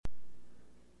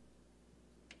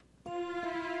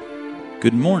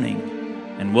Good morning,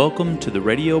 and welcome to the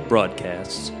radio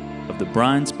broadcasts of the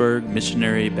Bryansburg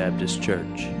Missionary Baptist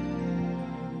Church.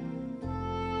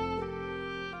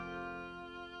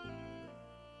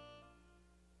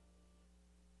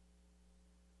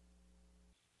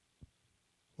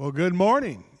 Well, good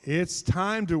morning. It's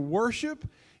time to worship.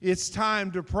 It's time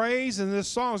to praise, and this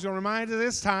song is going to remind us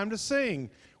it's time to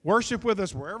sing. Worship with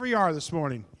us wherever you are this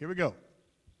morning. Here we go.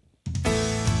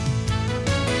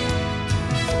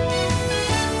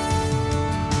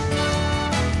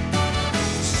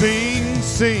 Sing,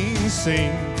 sing, sing,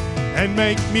 and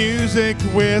make music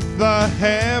with the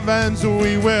heavens.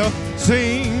 We will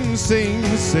sing, sing,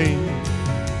 sing.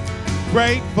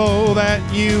 Grateful that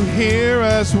you hear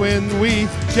us when we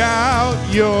shout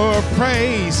your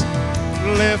praise.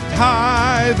 Lift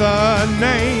high the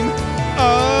name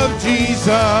of Jesus.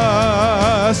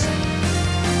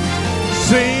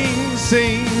 Sing,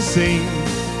 sing, sing,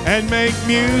 and make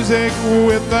music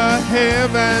with the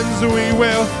heavens. We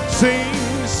will sing,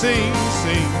 sing,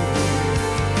 sing.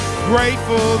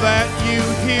 Grateful that you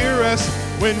hear us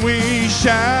when we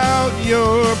shout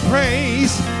your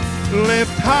praise.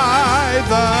 Lift high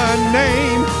the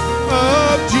name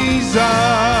of Jesus.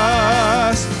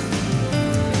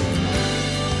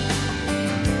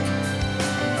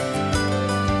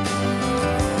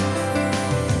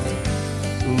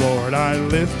 Lord, I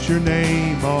lift your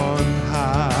name on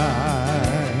high.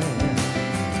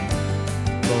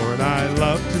 Lord, I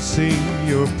love to sing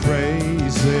your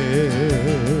praises.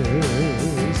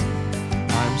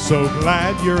 I'm so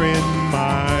glad you're in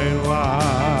my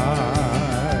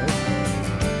life.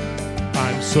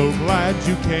 I'm so glad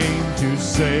you came to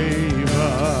save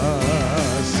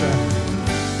us.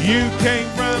 You came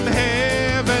from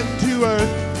heaven to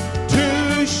earth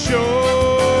to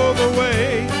show the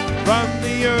way. From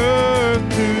the earth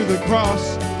to the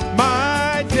cross,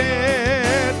 my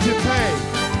debt to pay.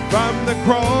 From the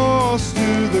cross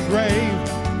to the grave,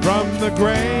 from the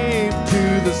grave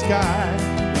to the sky.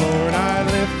 Lord, I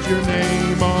lift your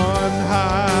name on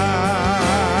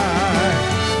high.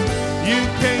 You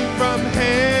came from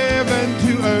heaven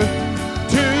to earth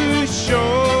to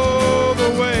show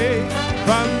the way.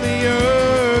 From the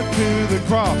earth to the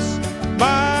cross,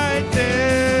 my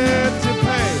debt to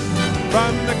pay.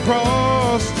 From the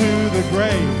cross to the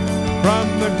grave, from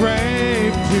the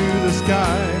grave to the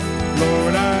sky.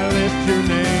 Lord, I lift your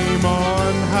name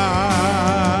on high.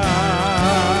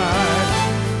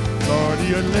 Lord,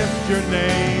 you lift your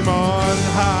name on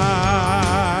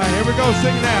high. Here we go,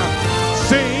 sing now.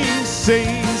 Sing,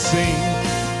 sing, sing,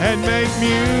 and make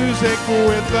music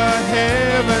with the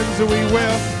heavens. We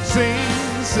will sing,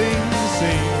 sing,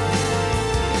 sing.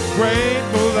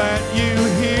 Grateful that you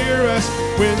hear us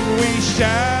when we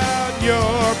shout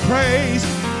your praise.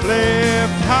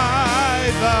 Lift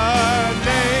high the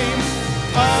name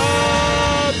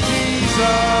of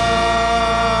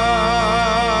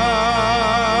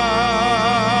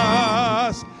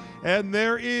Jesus. And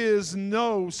there is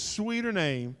no sweeter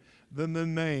name than the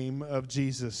name of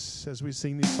Jesus as we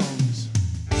sing these songs.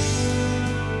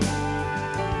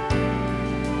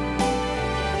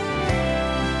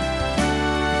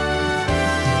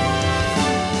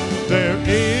 There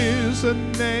is a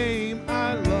name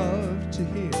I love to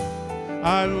hear.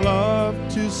 I love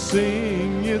to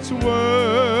sing its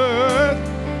worth.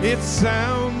 It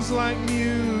sounds like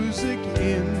music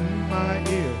in my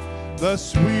ear. The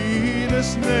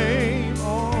sweetest name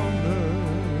on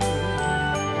earth.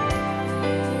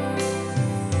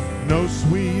 No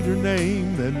sweeter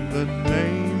name than the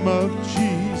name of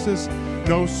Jesus.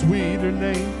 No sweeter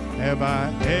name have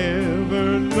I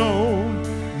ever known.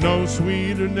 No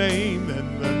sweeter name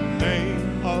than the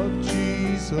name of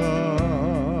Jesus.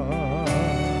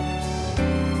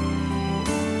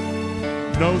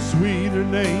 No sweeter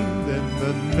name than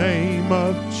the name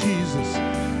of Jesus.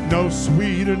 No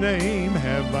sweeter name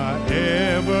have I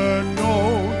ever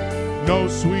known. No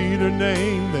sweeter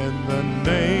name than the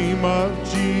name of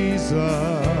Jesus.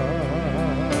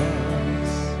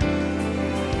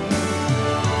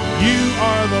 You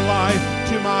are the life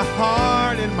to my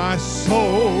heart and my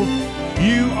soul.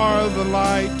 You are the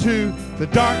light to the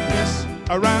darkness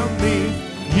around me.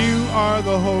 You are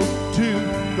the hope to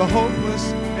the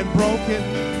hopeless and broken.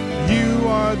 You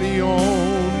are the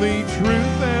only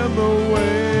truth and the way.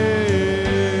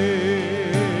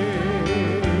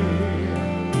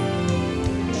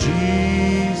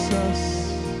 Jesus,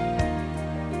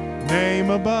 name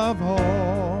above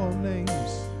all names.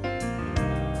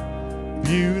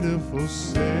 Beautiful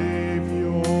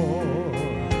Savior,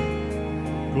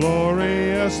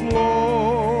 glorious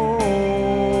Lord,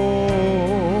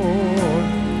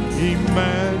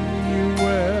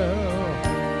 Emmanuel,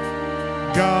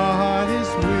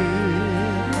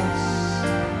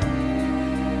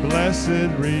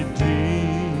 blessed Redeemer,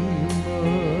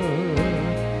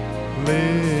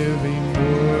 living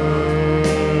Word.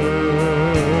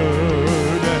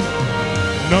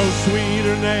 No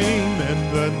sweeter name than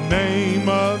the name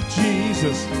of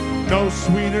Jesus. No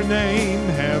sweeter name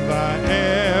have I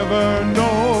ever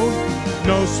known.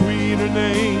 No sweeter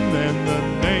name than the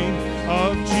name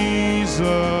of Jesus.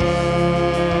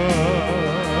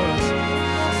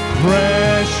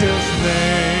 Precious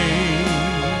name.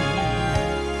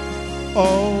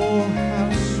 Oh,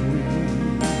 how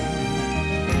sweet.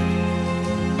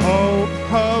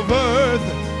 Hope of earth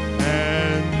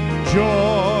and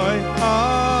joy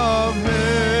of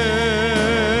heaven.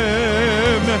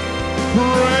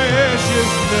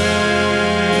 Precious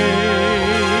name.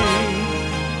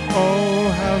 Oh,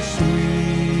 how sweet.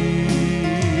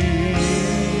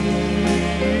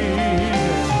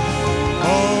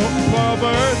 Hope of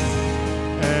earth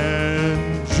and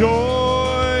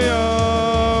joy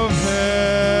of heaven.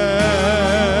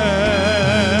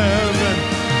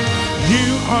 You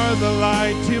are the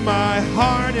light to my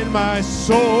heart and my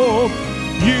soul.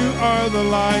 You are the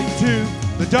light to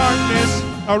the darkness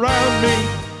around me.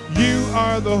 You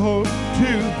are the hope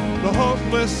to the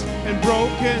hopeless and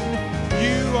broken.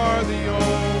 You are the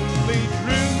only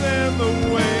truth and the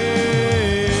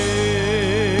way.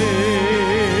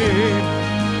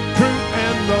 Truth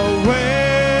and the way.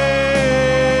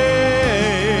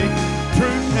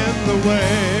 Truth and the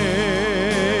way.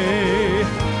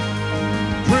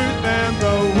 Truth and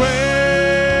the way.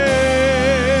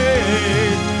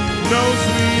 No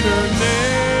sweeter name.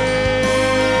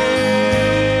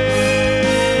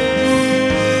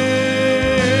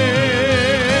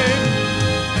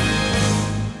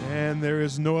 There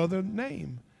is no other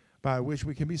name by which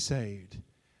we can be saved.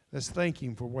 Let's thank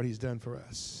Him for what He's done for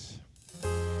us.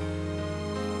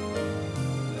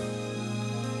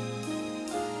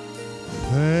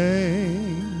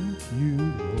 Thank you,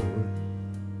 Lord,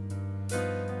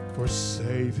 for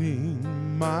saving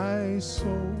my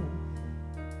soul.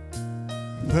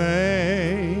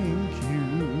 Thank you,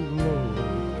 Lord,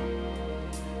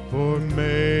 for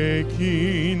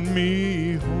making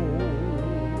me whole.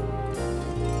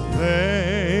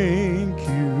 Thank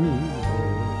you,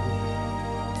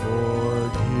 Lord, for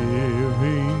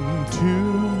giving to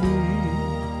me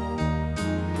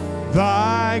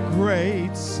thy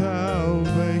great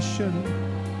salvation,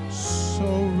 so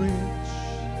rich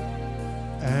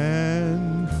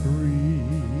and free.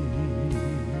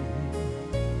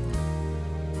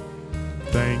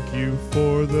 Thank you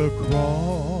for the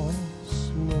cross,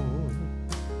 Lord.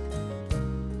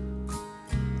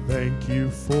 Thank you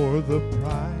for the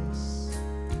price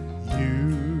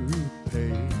you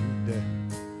paid,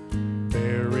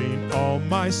 bearing all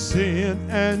my sin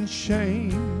and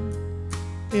shame.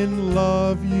 In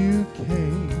love you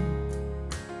came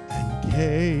and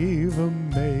gave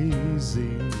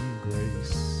amazing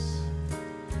grace.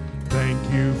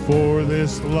 Thank you for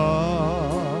this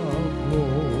love,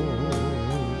 Lord.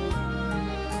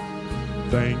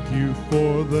 Thank you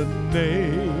for the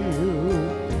nail-pierced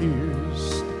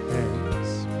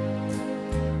hands.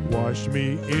 Wash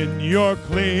me in your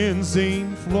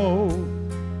cleansing flow.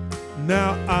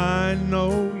 Now I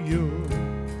know your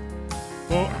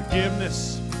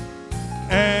forgiveness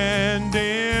and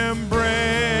embrace.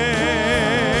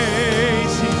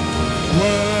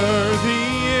 Worthy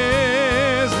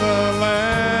is the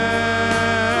Lamb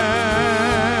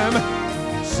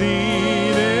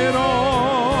seated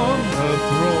on the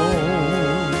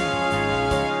throne.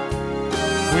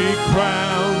 We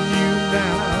crown you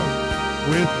now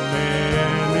with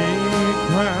many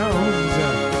crowns.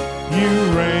 You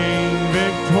reign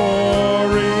victorious.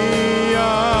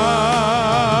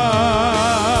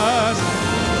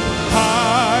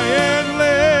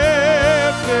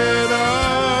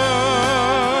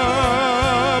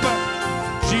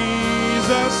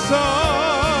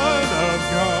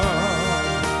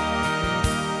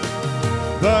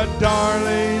 The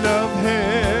darling of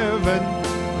heaven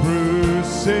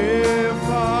crucified.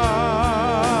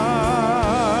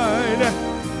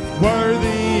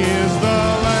 Worthy is the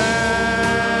Lamb.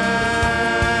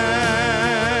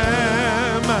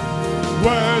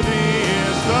 Worthy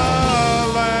is the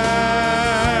Lamb.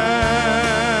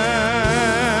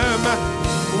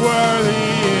 Worthy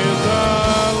is the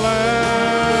Lamb.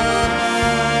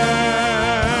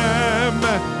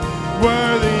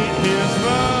 Worthy is the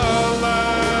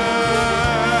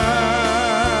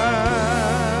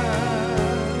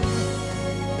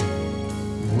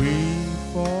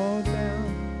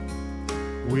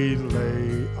we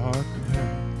lay our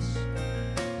crowns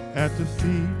at the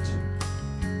feet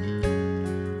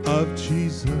of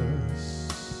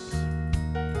Jesus.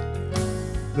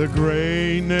 the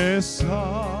greatness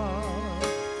of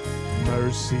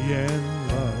mercy and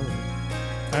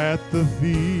love at the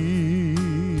feet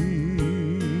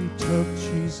of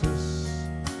Jesus.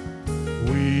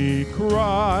 We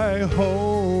cry,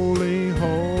 holy,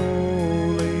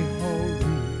 holy, holy.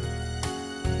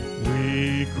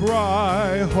 We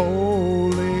cry,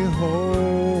 holy,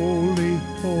 holy,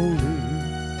 holy.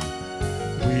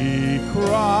 We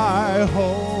cry,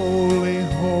 holy,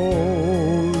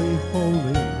 holy,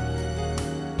 holy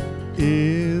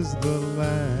is the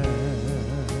Lamb.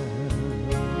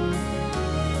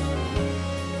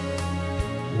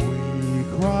 We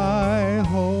cry,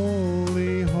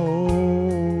 holy,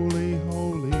 holy,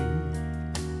 holy.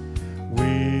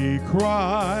 We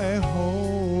cry,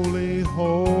 holy,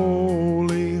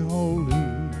 holy, holy.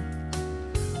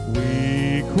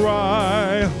 We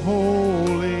cry,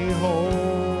 holy,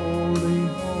 holy,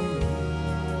 holy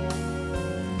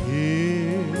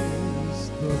is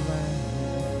the Lamb.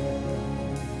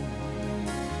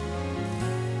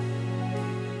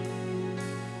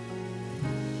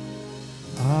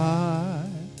 I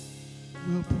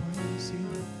will praise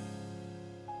Him.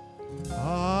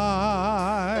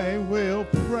 I will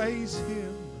praise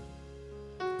Him.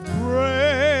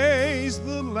 Praise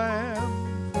the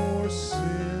Lamb for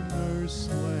sinners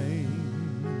slain.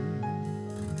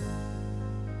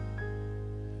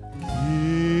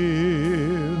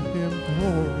 Give Him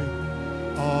glory,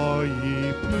 all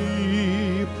ye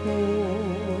people,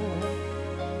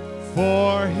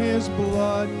 for His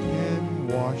blood can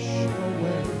wash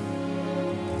away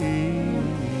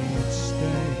each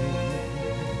stain.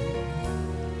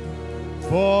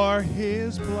 For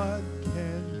His blood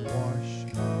can wash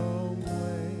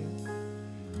away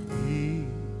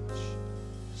each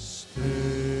stain.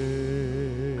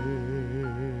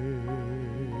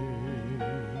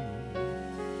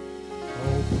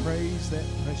 Oh, praise that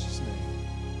precious name,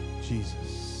 Jesus.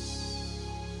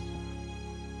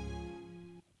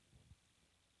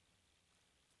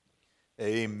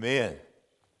 Amen.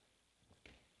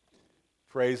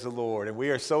 Praise the Lord. And we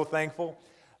are so thankful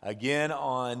again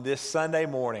on this Sunday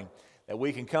morning that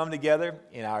we can come together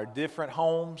in our different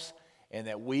homes and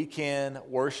that we can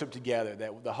worship together,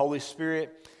 that the Holy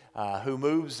Spirit who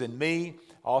moves in me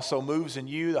also moves in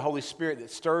you, the Holy Spirit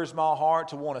that stirs my heart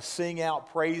to want to sing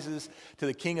out praises to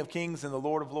the King of Kings and the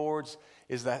Lord of Lords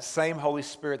is that same Holy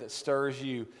Spirit that stirs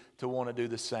you to want to do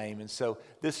the same. And so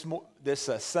this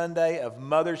Sunday of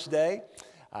Mother's Day,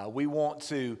 we want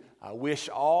to wish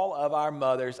all of our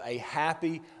mothers a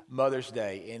happy Mother's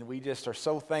Day. And we just are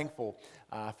so thankful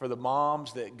for the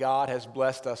moms that God has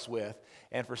blessed us with.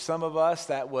 And for some of us,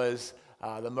 that was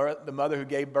the mother who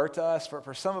gave birth to us.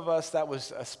 For some of us, that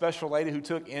was a special lady who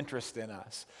took interest in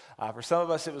us. For some of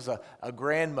us, it was a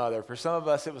grandmother. For some of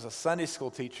us, it was a Sunday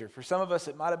school teacher. For some of us,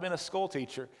 it might have been a school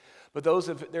teacher. But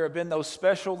there have been those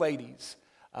special ladies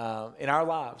in our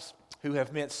lives who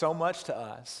have meant so much to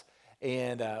us.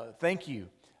 And thank you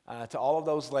to all of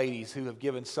those ladies who have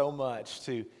given so much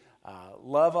to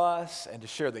love us and to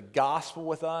share the gospel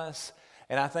with us.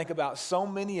 And I think about so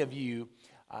many of you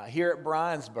here at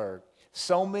Bryansburg,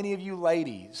 so many of you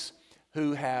ladies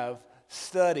who have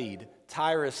studied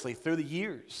tirelessly through the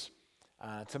years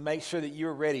to make sure that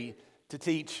you're ready to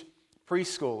teach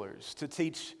preschoolers, to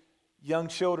teach young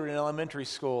children in elementary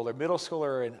school or middle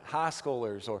schooler and high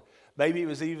schoolers, or maybe it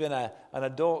was even an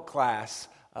adult class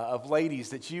of ladies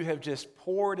that you have just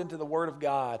poured into the Word of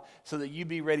God so that you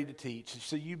be ready to teach,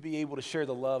 so you be able to share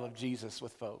the love of Jesus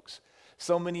with folks.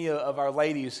 So many of our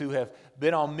ladies who have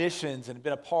been on missions and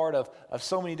been a part of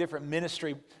so many different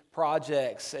ministry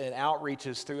projects and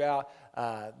outreaches throughout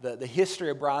the history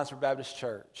of Bryansburg Baptist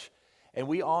Church. And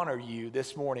we honor you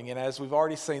this morning. And as we've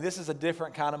already seen, this is a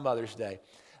different kind of Mother's Day.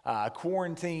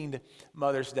 Quarantined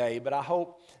Mother's Day, but I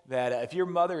hope that if your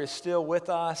mother is still with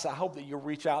us, I hope that you'll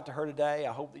reach out to her today.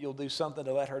 I hope that you'll do something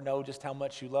to let her know just how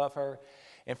much you love her.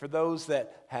 And for those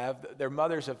that have their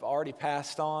mothers have already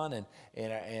passed on,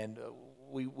 and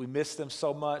we miss them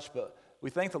so much, but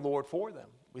we thank the Lord for them.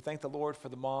 We thank the Lord for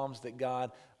the moms that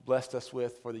God blessed us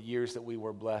with for the years that we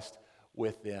were blessed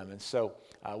with them. And so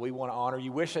we want to honor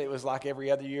you. Wish it was like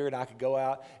every other year and I could go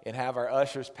out and have our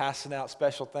ushers passing out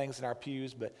special things in our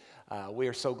pews, but we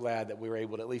are so glad that we were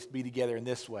able to at least be together in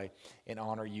this way and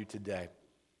honor you today.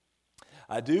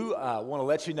 I do want to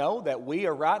let you know that we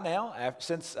are right now,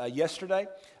 since yesterday,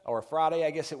 or Friday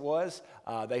I guess it was,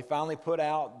 they finally put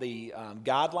out the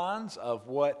guidelines of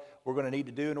what we're going to need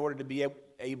to do in order to be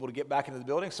able to get back into the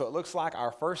building. So it looks like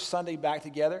our first Sunday back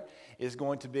together is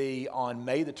going to be on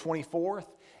May the 24th,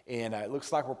 And it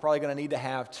looks like we're probably going to need to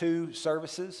have 2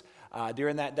 services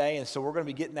during that day. And so we're going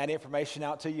to be getting that information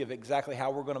out to you of exactly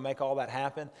how we're going to make all that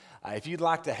happen. If you'd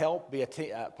like to help, be a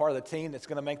part of the team that's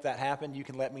going to make that happen, you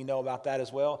can let me know about that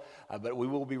as well. But we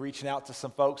will be reaching out to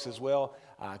some folks as well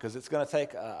because it's going to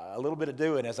take a little bit of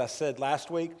doing. As I said last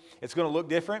week, it's going to look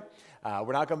different.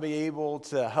 We're not going to be able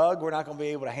to hug. We're not going to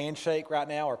be able to handshake right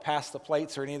now or pass the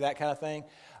plates or any of that kind of thing.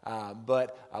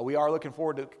 But we are looking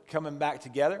forward to coming back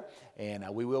together, and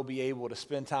we will be able to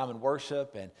spend time in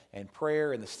worship and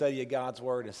prayer and the study of God's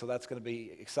Word. And so that's going to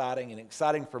be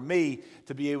exciting for me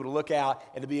to be able to look out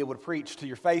and to be able to preach to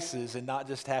your faces and not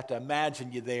just have to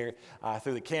imagine you there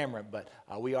through the camera. But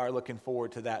we are looking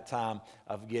forward to that time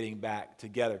of getting back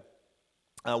together.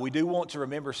 We do want to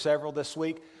remember several this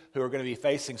week who are going to be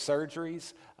facing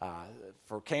surgeries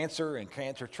for cancer and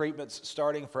cancer treatments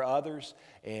starting for others.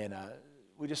 And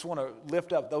we just want to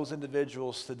lift up those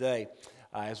individuals today,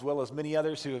 as well as many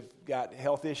others who have got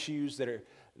health issues that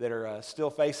are still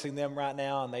facing them right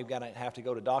now, and they've got to have to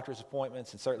go to doctor's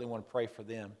appointments, and certainly want to pray for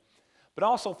them. But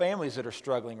also families that are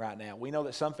struggling right now. We know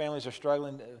that some families are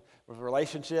struggling with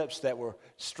relationships that were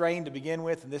strained to begin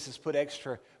with, and this has put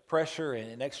extra pressure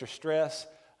and extra stress,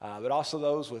 but also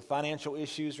those with financial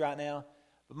issues right now.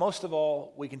 But most of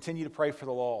all, we continue to pray for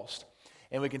the lost,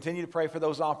 and we continue to pray for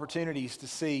those opportunities to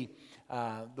see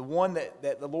the one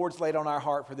that the Lord's laid on our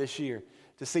heart for this year,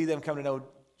 to see them come to know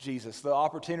Jesus, the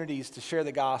opportunities to share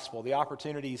the gospel, the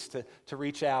opportunities to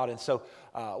reach out. And so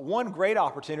one great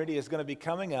opportunity is going to be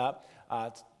coming up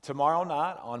tomorrow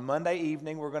night. On Monday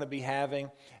evening, we're going to be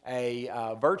having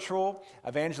a virtual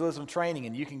evangelism training,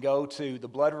 and you can go to the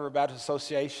Blood River Baptist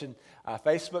Association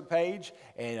Facebook page,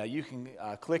 and you can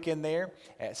click in there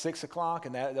at 6 o'clock,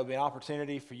 and there'll be an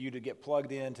opportunity for you to get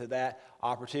plugged into that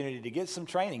opportunity to get some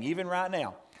training, even right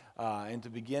now, and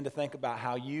to begin to think about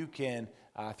how you can,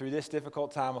 through this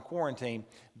difficult time of quarantine,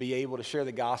 be able to share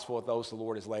the gospel with those the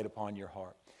Lord has laid upon your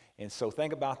heart. And so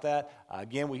think about that.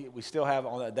 Again, we still have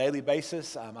on a daily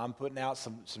basis, I'm putting out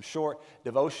some short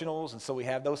devotionals, and so we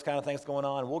have those kind of things going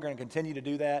on. We're going to continue to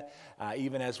do that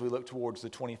even as we look towards the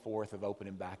 24th of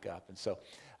opening back up. And so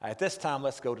at this time,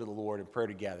 let's go to the Lord in prayer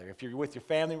together. If you're with your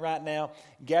family right now,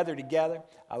 gather together.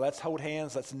 Let's hold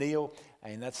hands, let's kneel,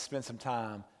 and let's spend some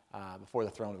time before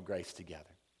the throne of grace together.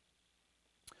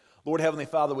 Lord Heavenly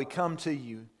Father, we come to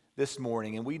you this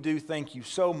morning, and we do thank you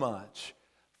so much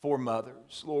for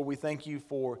mothers. Lord, we thank you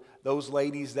for those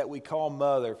ladies that we call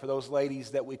mother, for those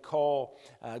ladies that we call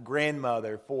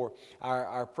grandmother, for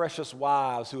our precious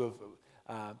wives who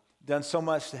have done so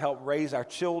much to help raise our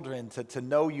children to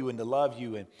know you and to love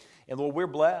you. And Lord, we're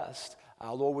blessed.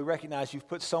 Lord, we recognize you've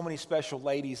put so many special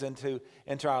ladies into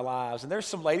our lives. And there's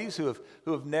some ladies who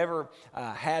have never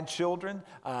had children,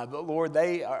 but Lord,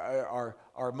 they are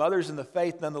mothers in the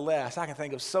faith nonetheless. I can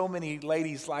think of so many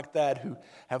ladies like that who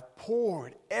have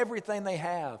poured everything they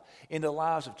have into the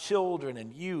lives of children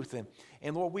and youth.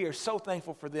 And Lord, we are so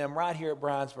thankful for them right here at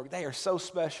Bryansburg. They are so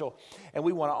special, and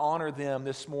we want to honor them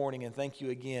this morning and thank you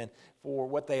again for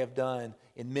what they have done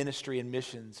in ministry and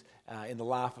missions in the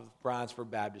life of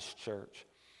Bryansburg Baptist Church.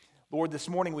 Lord, this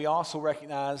morning we also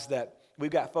recognize that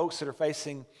we've got folks that are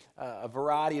facing a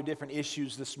variety of different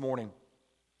issues this morning.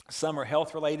 Some are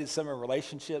health-related, some are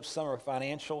relationships, some are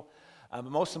financial. But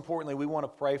most importantly, we want to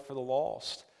pray for the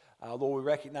lost. Lord, we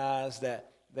recognize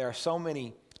that there are so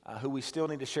many who we still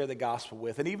need to share the gospel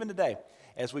with. And even today,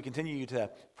 as we continue to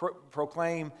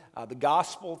proclaim the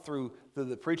gospel through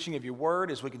the preaching of your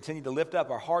word, as we continue to lift up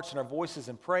our hearts and our voices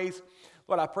in praise,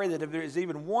 Lord, I pray that if there is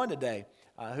even one today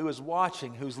who is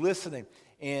watching, who's listening,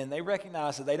 and they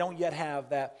recognize that they don't yet have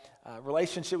that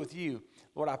relationship with you,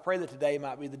 Lord, I pray that today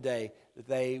might be the day that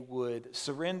they would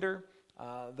surrender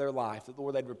their life, that,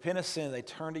 Lord, they'd repent of sin, they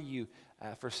turn to you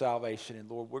for salvation.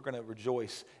 And, Lord, we're going to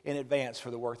rejoice in advance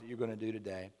for the work that you're going to do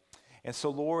today. And so,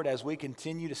 Lord, as we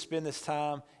continue to spend this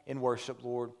time in worship,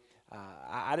 Lord,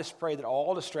 I just pray that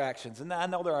all distractions, and I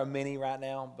know there are many right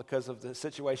now because of the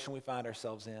situation we find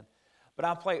ourselves in, but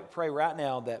I pray right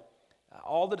now that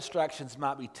all the distractions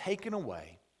might be taken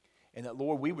away, and that,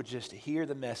 Lord, we would just hear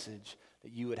the message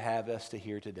that you would have us to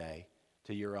hear today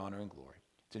to your honor and glory.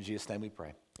 It's in Jesus' name we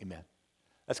pray. Amen.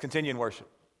 Let's continue in worship.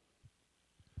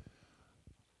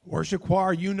 Worship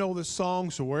choir, you know the song,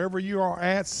 so wherever you are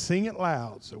at, sing it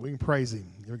loud so we can praise him.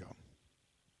 Here we go.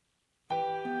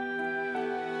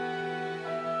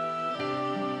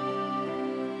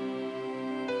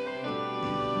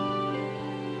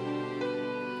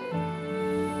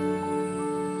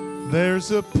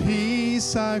 There's a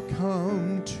peace I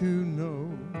come to know,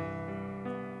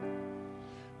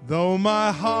 though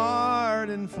my heart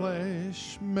and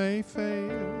flesh may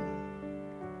fail.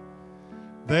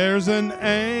 There's an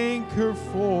anchor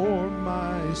for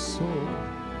my soul.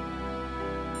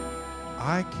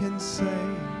 I can say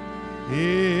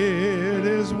it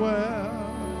is well.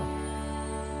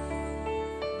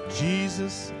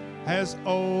 Jesus has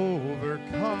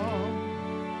overcome,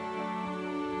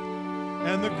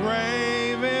 and the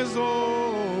grave is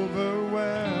overwhelmed.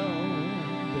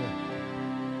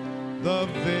 The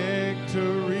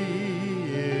victory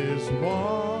is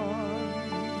won.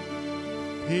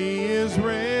 He is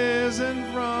risen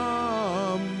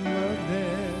from the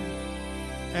dead,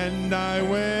 and I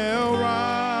will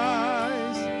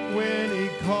rise when he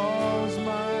calls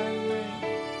my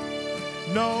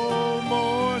name. No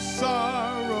more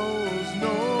sorrows,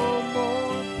 no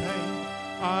more pain.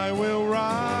 I will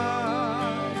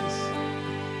rise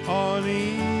on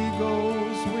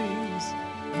eagle's wings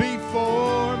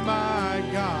before my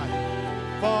God.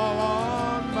 Fall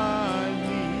on my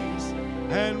knees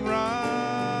and rise.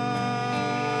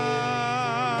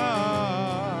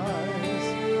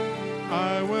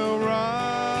 I will rise.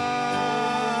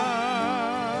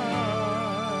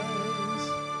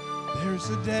 There's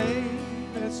a day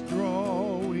that's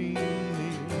drawing near,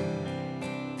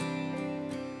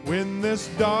 when this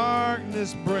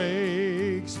darkness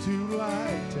breaks to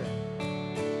light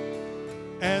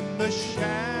and the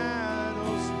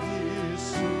shadows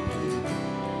disappear,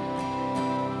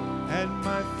 and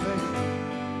my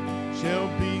faith shall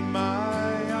be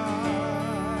my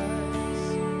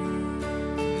eyes.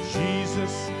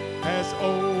 Jesus has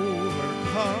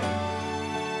overcome,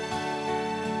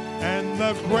 and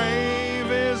the grave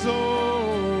is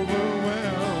overwhelmed.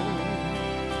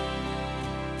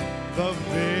 The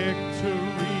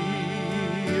victory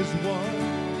is won.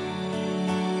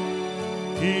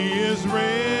 He is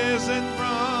risen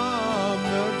from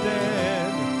the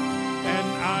dead, and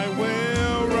I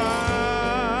will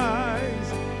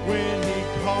rise when he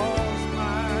calls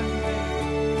my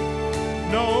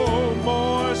name. No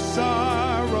more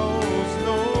sorrows,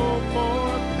 no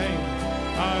more pain.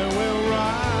 I will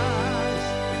rise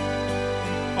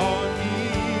on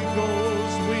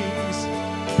eagle's wings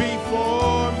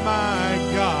before my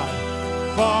God.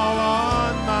 Fall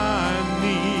on my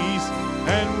knees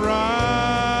and rise.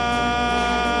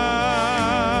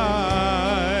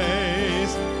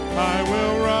 I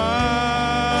will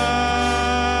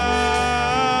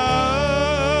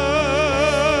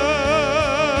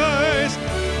rise.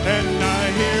 And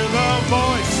I hear the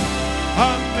voice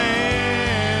of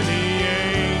many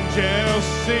angels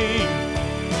sing,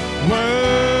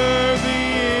 worthy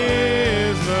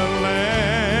is the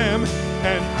Lamb.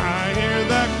 And I hear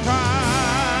the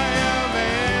cry of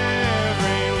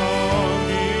every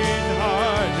longing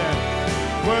heart,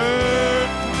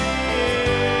 worthy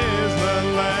is the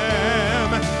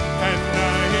Lamb. And I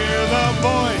hear the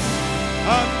voice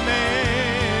of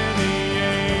many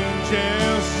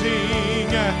angels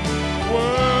sing,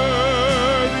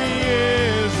 worthy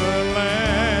is the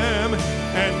Lamb.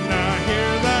 And I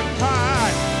hear the cry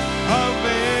of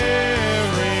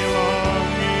every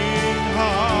longing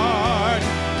heart,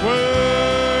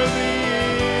 worthy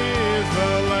is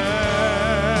the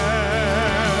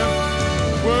Lamb,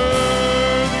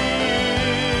 worthy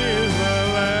is the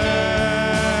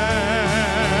Lamb.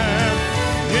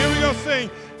 Here we go, sing.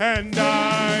 And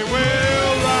I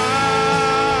will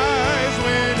rise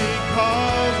when he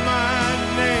calls my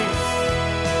name.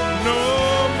 No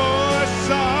more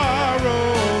sorrow,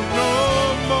 no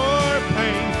more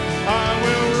pain. I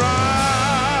will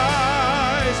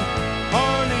rise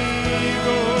on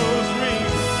eagle's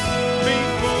wings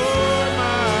before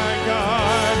my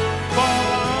God. Fall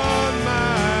on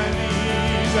my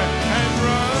knees and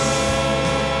rise.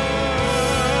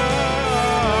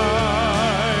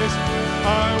 I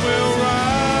will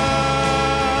rise.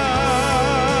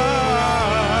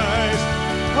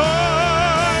 I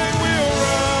will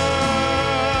rise.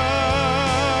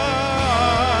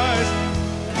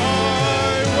 I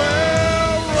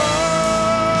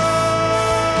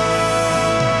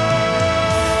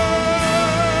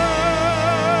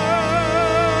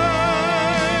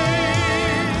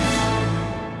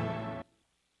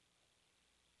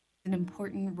An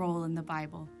important role in the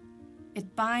Bible.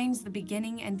 It binds the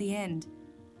beginning and the end.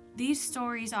 These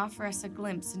stories offer us a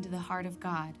glimpse into the heart of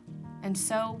God, and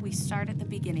so we start at the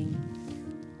beginning.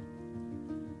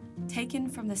 Taken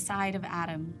from the side of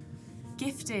Adam,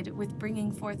 gifted with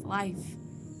bringing forth life,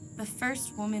 the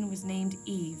first woman was named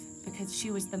Eve because she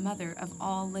was the mother of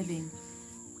all living.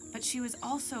 But she was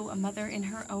also a mother in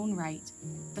her own right,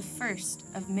 the first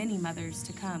of many mothers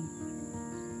to come.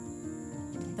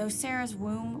 Though Sarah's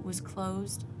womb was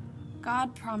closed,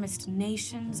 God promised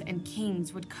nations and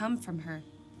kings would come from her,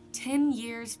 10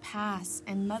 years pass,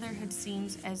 and motherhood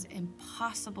seems as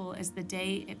impossible as the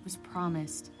day it was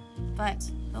promised. But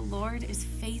the Lord is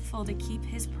faithful to keep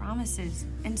his promises,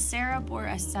 and Sarah bore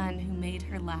a son who made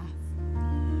her laugh.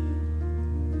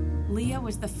 Leah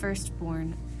was the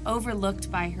firstborn, overlooked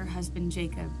by her husband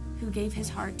Jacob, who gave his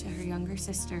heart to her younger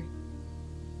sister.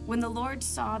 When the Lord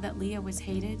saw that Leah was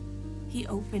hated, he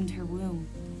opened her womb.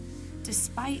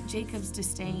 Despite Jacob's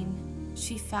disdain,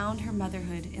 she found her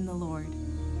motherhood in the Lord.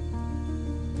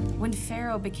 When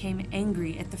Pharaoh became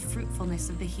angry at the fruitfulness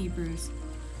of the Hebrews,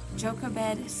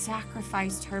 Jochebed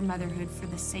sacrificed her motherhood for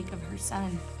the sake of her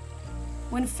son.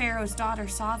 When Pharaoh's daughter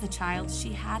saw the child,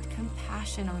 she had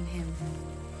compassion on him.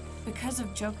 Because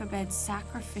of Jochebed's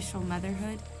sacrificial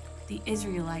motherhood, the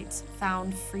Israelites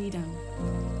found freedom.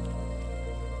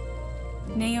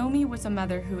 Naomi was a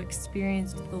mother who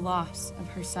experienced the loss of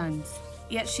her sons,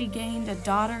 yet she gained a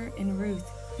daughter in Ruth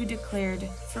who declared,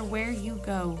 "For where you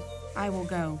go, I will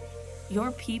go.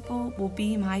 Your people will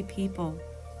be my people.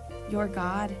 Your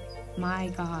God, my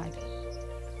God."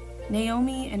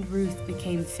 Naomi and Ruth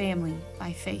became family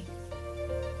by faith.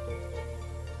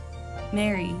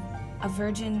 Mary, a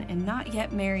virgin and not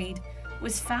yet married,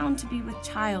 was found to be with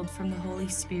child from the Holy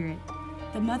Spirit.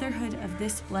 The motherhood of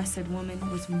this blessed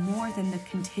woman was more than the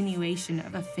continuation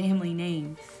of a family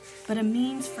name, but a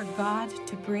means for God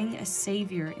to bring a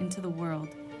Savior into the world,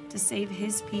 to save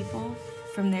his people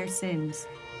from their sins.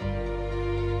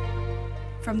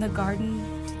 From the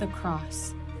garden to the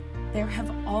cross, there have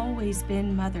always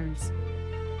been mothers.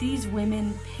 These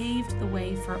women paved the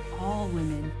way for all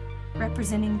women,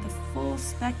 representing the full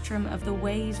spectrum of the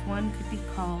ways one could be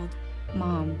called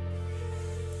mom.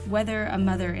 Whether a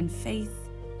mother in faith,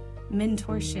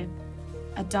 mentorship,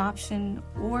 adoption,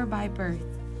 or by birth,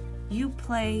 you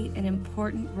play an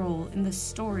important role in the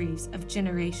stories of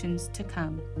generations to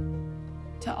come.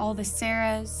 To all the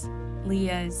Sarahs,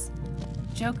 Leahs,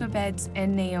 Jochebeds,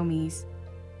 and Naomis,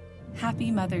 Happy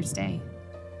Mother's Day.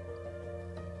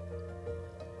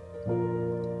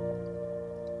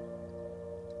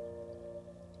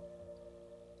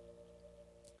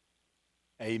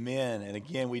 Amen. And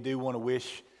again, we do want to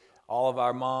wish all of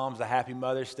our moms a happy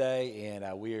Mother's Day,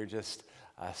 and we are just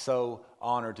so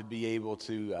honored to be able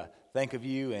to think of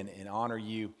you and honor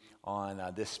you on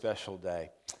this special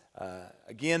day.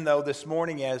 Again, though, this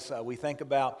morning as we think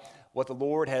about what the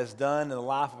Lord has done in the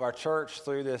life of our church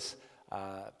through this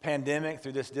pandemic,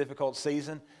 through this difficult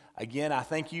season, again, I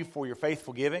thank you for your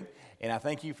faithful giving, and I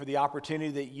thank you for the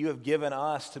opportunity that you have given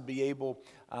us to be able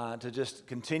to just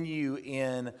continue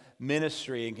in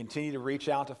ministry and continue to reach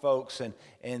out to folks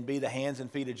and be the hands and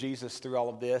feet of Jesus through all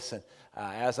of this. And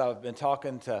as I've been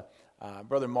talking to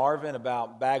Brother Marvin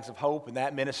about Bags of Hope, and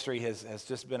that ministry has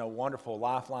just been a wonderful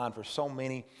lifeline for so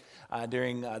many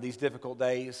during these difficult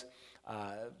days.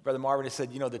 Brother Marvin has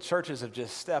said, the churches have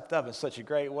just stepped up in such a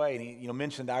great way. And he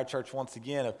mentioned our church once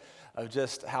again of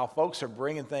just how folks are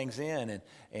bringing things in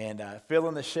and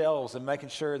filling the shelves and making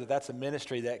sure that that's a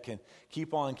ministry that can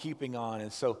keep on keeping on.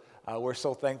 And so we're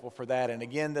so thankful for that. And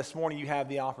again, this morning you have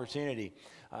the opportunity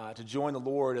to join the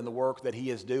Lord in the work that he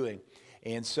is doing.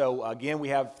 And so, again, we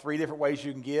have 3 different ways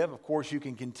you can give. Of course, you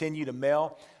can continue to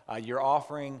mail your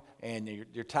offering and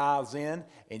your tithes in,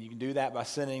 and you can do that by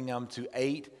sending them to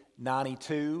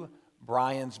 892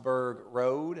 Bryensburg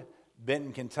Road,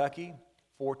 Benton, Kentucky,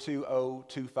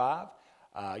 42025.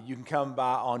 You can come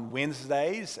by on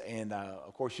Wednesdays, and,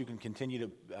 of course, you can continue to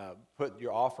put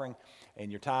your offering and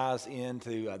your tithes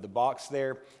into the box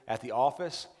there at the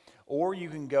office. Or you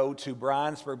can go to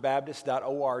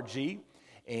BryansburgBaptist.org,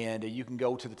 and you can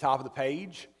go to the top of the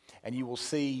page, and you will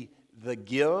see the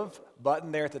Give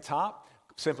button there at the top.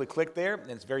 Simply click there, and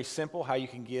it's very simple how you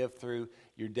can give through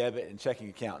your debit and checking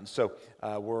account. And so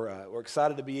we're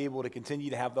excited to be able to continue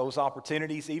to have those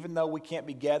opportunities, even though we can't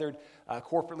be gathered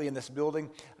corporately in this building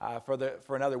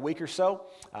for another week or so.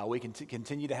 We can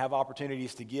continue to have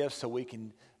opportunities to give so we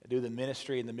can do the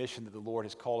ministry and the mission that the Lord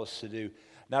has called us to do,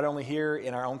 not only here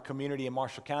in our own community in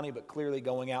Marshall County, but clearly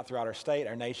going out throughout our state,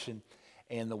 our nation,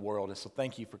 and the world. And so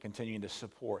thank you for continuing to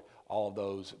support all of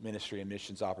those ministry and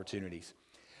missions opportunities.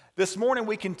 This morning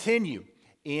we continue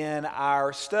in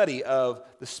our study of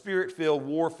the Spirit-filled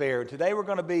warfare. And today we're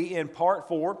going to be in part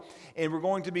 4, and we're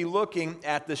going to be looking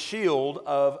at the shield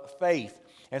of faith.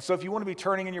 And so if you want to be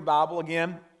turning in your Bible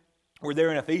again, we're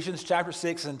there in Ephesians chapter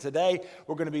 6, and today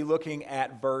we're going to be looking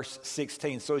at verse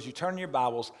 16. So as you turn in your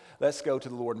Bibles, let's go to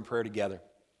the Lord in prayer together.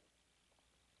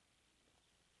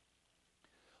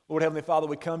 Lord Heavenly Father,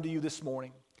 we come to you this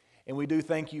morning, and we do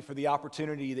thank you for the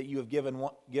opportunity that you have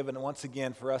given once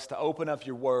again for us to open up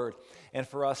your word and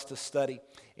for us to study.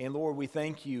 And Lord, we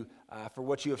thank you for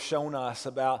what you have shown us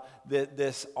about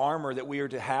this armor that we are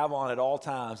to have on at all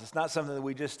times. It's not something that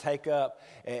we just take up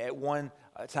at one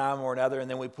time or another, and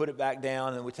then we put it back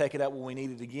down, and we take it up when we need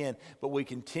it again, but we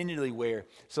continually wear,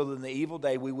 so that in the evil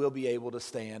day we will be able to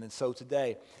stand. And so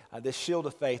today, this shield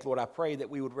of faith, Lord, I pray that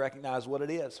we would recognize what it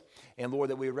is, and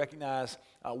Lord, that we would recognize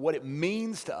what it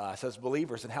means to us as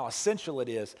believers and how essential it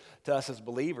is to us as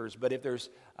believers. But if there's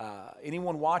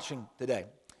anyone watching today,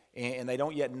 and they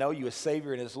don't yet know you as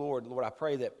Savior and as Lord, Lord, I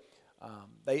pray that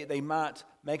they might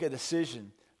make a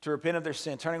decision to repent of their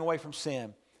sin, turning away from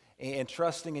sin, and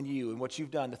trusting in you and what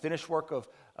you've done, the finished work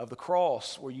of the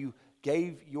cross, where you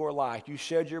gave your life, you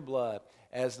shed your blood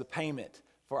as the payment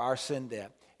for our sin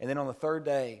debt. And then on the third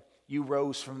day, you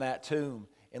rose from that tomb.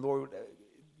 And Lord,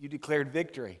 you declared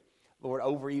victory, Lord,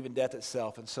 over even death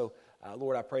itself. And so,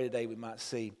 Lord, I pray today we might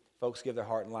see folks give their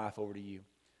heart and life over to you.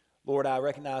 Lord, I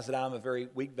recognize that I'm a very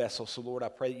weak vessel. So, Lord, I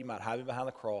pray that you might hide me behind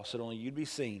the cross, that only you'd be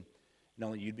seen and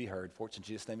only you'd be heard. For it's in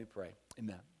Jesus' name we pray.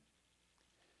 Amen.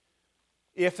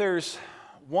 If there's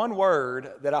one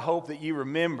word that I hope that you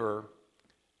remember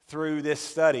through this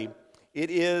study,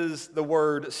 it is the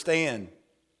word stand.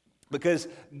 Because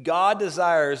God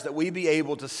desires that we be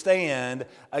able to stand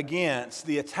against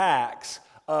the attacks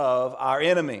of our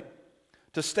enemy.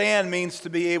 To stand means to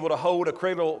be able to hold a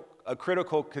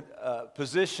critical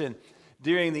position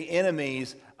during the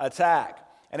enemy's attack.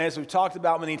 And as we've talked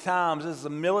about many times, this is a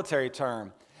military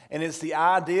term. And it's the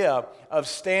idea of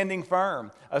standing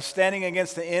firm, of standing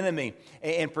against the enemy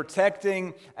and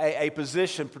protecting a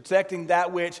position, protecting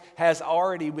that which has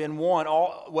already been won,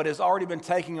 what has already been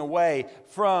taken away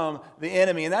from the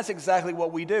enemy. And that's exactly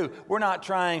what we do. We're not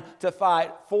trying to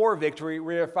fight for victory,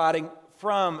 we're fighting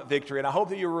from victory. And I hope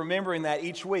that you're remembering that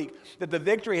each week, that the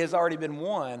victory has already been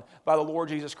won by the Lord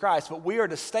Jesus Christ. But we are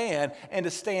to stand and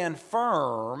to stand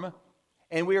firm,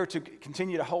 and we are to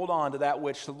continue to hold on to that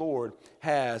which the Lord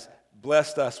has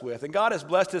blessed us with. And God has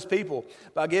blessed His people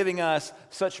by giving us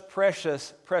such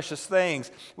precious, precious things.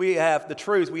 We have the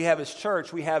truth. We have His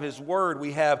church. We have His word.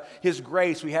 We have His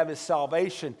grace. We have His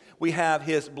salvation. We have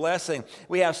His blessing.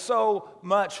 We have so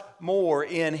much more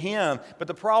in Him. But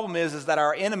the problem is that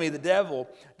our enemy, the devil,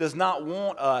 does not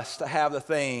want us to have the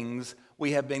things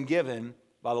we have been given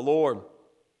by the Lord.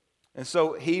 And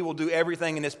so He will do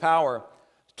everything in His power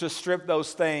to strip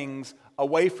those things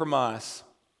away from us.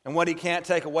 And what He can't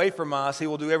take away from us, He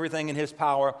will do everything in His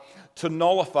power to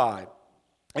nullify.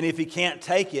 And if He can't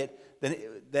take it,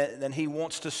 then He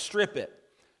wants to strip it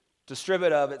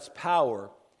of its power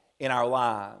in our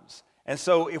lives. And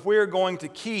so if we're going to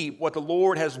keep what the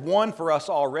Lord has won for us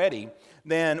already,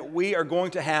 then we are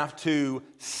going to have to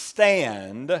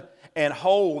stand and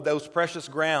hold those precious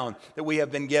ground that we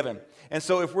have been given. And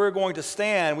so if we're going to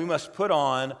stand, we must put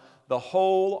on the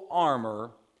whole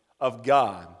armor of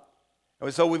God.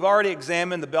 And so we've already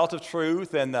examined the belt of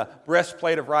truth and the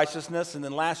breastplate of righteousness, and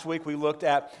then last week we looked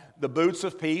at the boots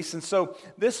of peace. And so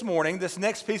this morning, this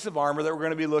next piece of armor that we're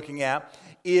going to be looking at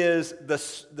is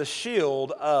the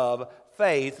shield of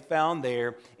faith found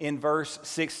there in verse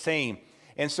 16.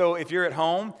 And so if you're at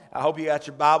home, I hope you got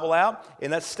your Bible out,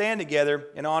 and let's stand together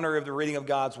in honor of the reading of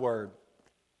God's Word.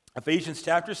 Ephesians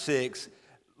chapter 6,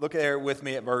 look there with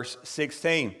me at verse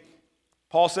 16.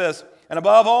 Paul says, "And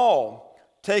above all,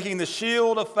 taking the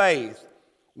shield of faith,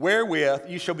 wherewith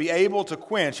you shall be able to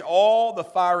quench all the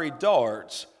fiery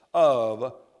darts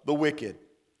of the wicked."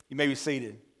 You may be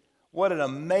seated. What an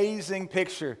amazing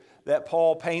picture that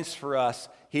Paul paints for us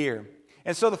here.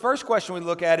 And so the first question we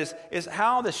look at is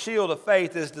how the shield of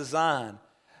faith is designed.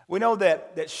 We know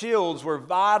that shields were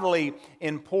vitally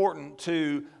important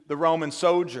to the Roman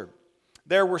soldier.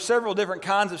 There were several different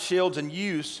kinds of shields in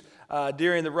use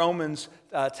during the Romans'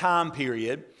 time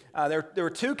period. There were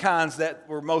two kinds that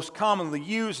were most commonly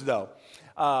used, though.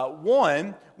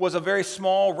 One was a very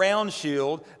small round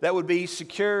shield that would be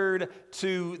secured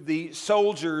to the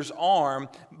soldier's arm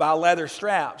by leather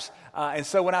straps. And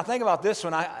so when I think about this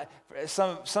one,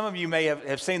 some of you may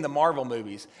have seen the Marvel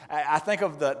movies. I think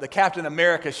of the Captain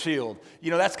America shield.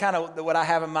 You know, that's kind of what I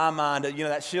have in my mind. You know,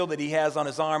 that shield that he has on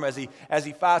his arm as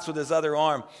he fights with his other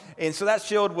arm. And so that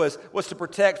shield was to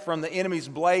protect from the enemy's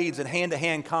blades in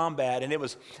hand-to-hand combat. And it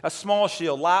was a small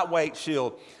shield, lightweight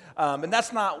shield. And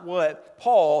that's not what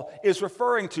Paul is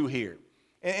referring to here.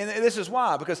 And this is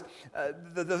why, because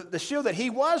the shield that he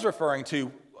was referring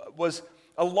to was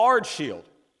a large shield.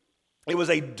 It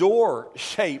was a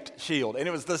door-shaped shield, and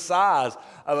it was the size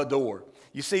of a door.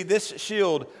 You see, this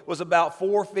shield was about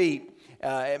 4 feet,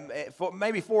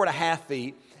 maybe 4.5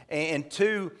 feet, and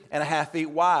 2.5 feet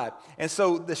wide. And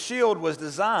so the shield was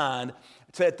designed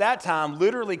to, at that time,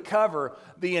 literally cover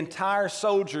the entire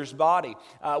soldier's body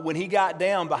when he got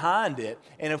down behind it.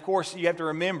 And of course, you have to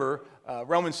remember,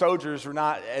 Roman soldiers were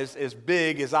not as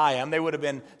big as I am. They would have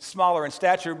been smaller in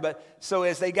stature. But so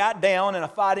as they got down in a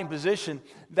fighting position,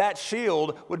 that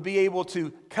shield would be able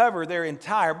to cover their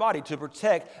entire body, to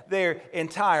protect their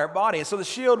entire body. And so the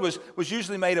shield was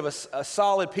usually made of a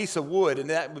solid piece of wood, and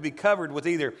that would be covered with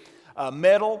either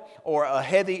metal or a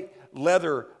heavy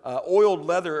leather, oiled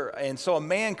leather. And so a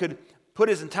man could put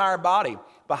his entire body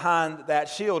behind that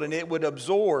shield, and it would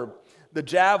absorb the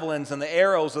javelins and the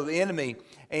arrows of the enemy.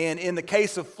 And in the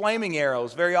case of flaming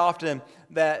arrows, very often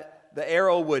that the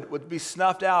arrow would be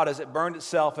snuffed out as it burned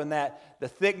itself in the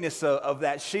thickness of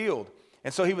that shield.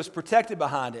 And so he was protected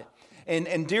behind it.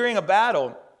 And during a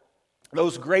battle,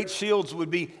 those great shields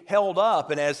would be held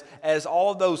up, and as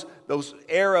all of those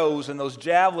arrows and those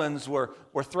javelins were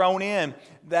thrown in,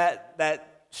 that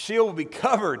shield would be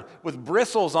covered with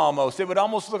bristles almost. It would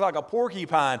almost look like a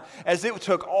porcupine as it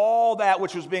took all that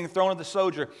which was being thrown at the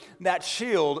soldier. That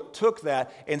shield took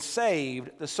that and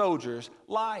saved the soldier's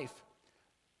life.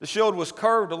 The shield was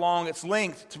curved along its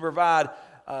length to provide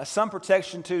some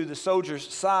protection to the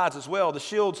soldier's sides as well. The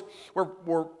shields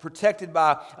were protected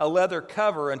by a leather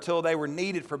cover until they were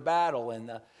needed for battle, and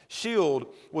the shield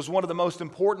was one of the most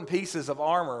important pieces of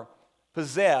armor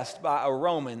possessed by a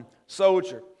Roman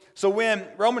soldier. So when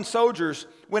Roman soldiers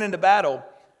went into battle,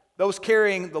 those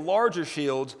carrying the larger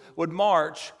shields would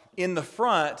march in the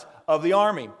front of the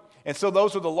army. And so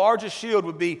those with the largest shield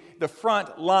would be the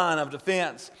front line of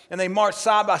defense. And they marched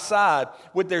side by side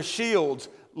with their shields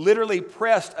literally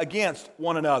pressed against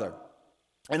one another.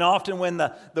 And often when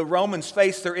the Romans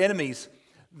faced their enemies,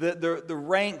 the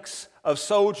ranks of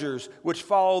soldiers which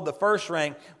followed the first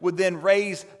rank would then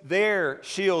raise their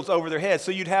shields over their heads.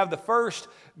 So you'd have the first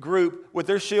group with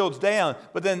their shields down,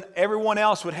 but then everyone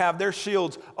else would have their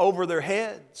shields over their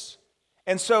heads.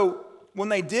 And so when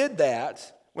they did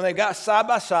that, when they got side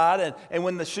by side and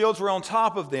when the shields were on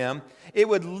top of them, it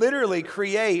would literally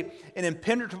create an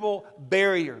impenetrable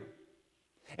barrier.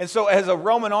 And so as a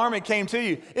Roman army came to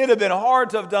you, it would have been hard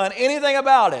to have done anything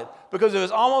about it, because it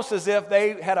was almost as if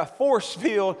they had a force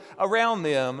field around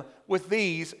them with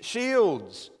these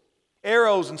shields.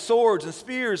 Arrows and swords and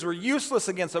spears were useless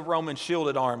against a Roman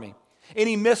shielded army.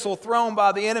 Any missile thrown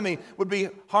by the enemy would be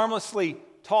harmlessly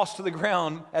tossed to the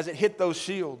ground as it hit those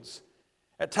shields.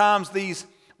 At times, these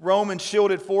Roman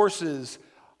shielded forces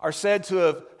are said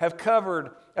to have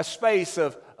covered a space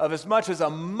of as much as a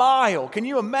mile. Can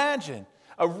you imagine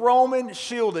a Roman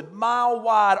shielded,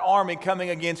 mile-wide army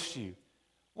coming against you?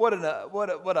 What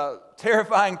a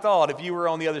terrifying thought if you were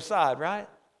on the other side, right?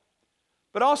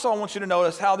 But also I want you to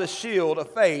notice how this shield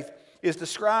of faith is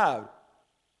described.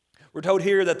 We're told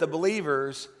here that the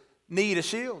believers need a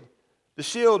shield. The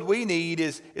shield we need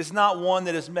is not one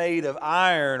that is made of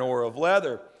iron or of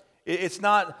leather. It's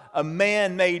not a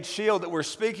man-made shield that we're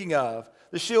speaking of.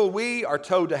 The shield we are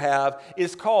told to have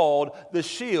is called the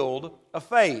shield of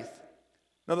faith.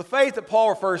 Now, the faith that Paul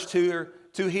refers to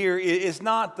here is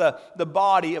not the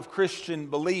body of Christian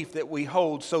belief that we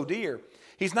hold so dear.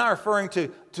 He's not referring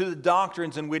to the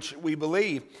doctrines in which we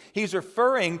believe. He's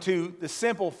referring to the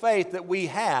simple faith that we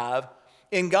have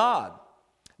in God.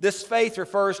 This faith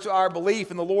refers to our belief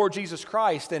in the Lord Jesus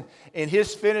Christ and in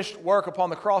His finished work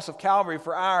upon the cross of Calvary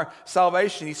for our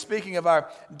salvation. He's speaking of our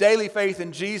daily faith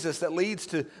in Jesus that leads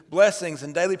to blessings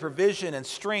and daily provision and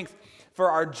strength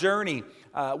for our journey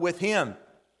with Him.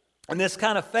 And this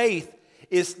kind of faith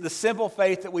is the simple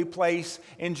faith that we place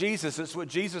in Jesus. It's what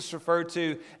Jesus referred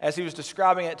to as He was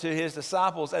describing it to His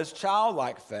disciples as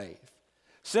childlike faith.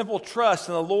 Simple trust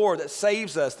in the Lord that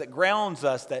saves us, that grounds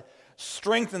us, that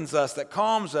strengthens us, that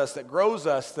calms us, that grows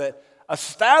us, that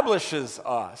establishes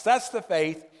us. That's the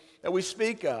faith that we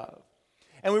speak of.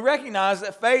 And we recognize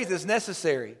that faith is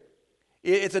necessary.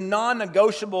 It's a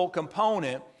non-negotiable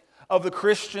component of the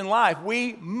Christian life.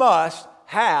 We must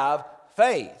have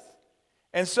faith.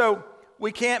 And so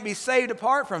we can't be saved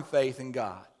apart from faith in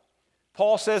God.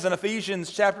 Paul says in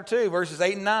Ephesians chapter 2, verses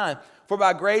 8 and 9, "For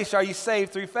by grace are ye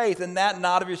saved through faith, and that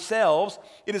not of yourselves.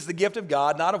 It is the gift of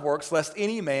God, not of works, lest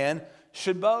any man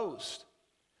should boast."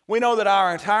 We know that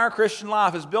our entire Christian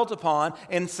life is built upon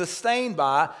and sustained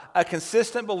by a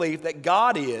consistent belief that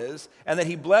God is and that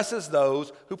He blesses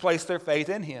those who place their faith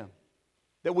in Him.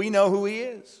 That we know who He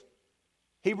is.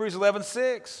 Hebrews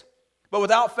 11:6. "But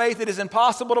without faith it is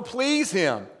impossible to please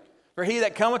Him. For he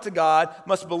that cometh to God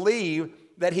must believe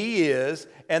that He is,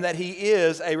 and that He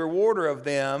is a rewarder of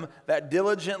them that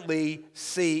diligently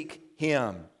seek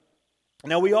Him."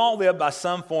 Now, we all live by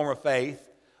some form of faith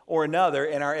or another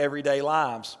in our everyday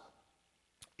lives.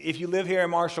 If you live here in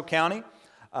Marshall County,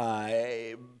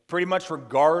 Pretty much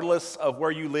regardless of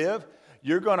where you live,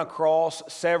 you're going to cross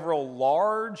several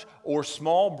large or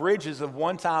small bridges of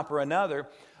one type or another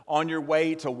on your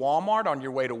way to Walmart, on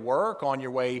your way to work, on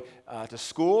your way to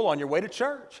school, on your way to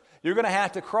church. You're going to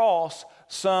have to cross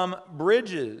some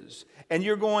bridges, and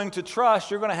you're going to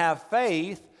trust, you're going to have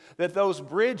faith that those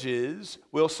bridges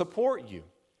will support you.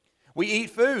 We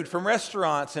eat food from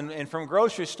restaurants and from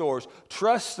grocery stores,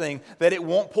 trusting that it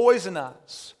won't poison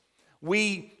us.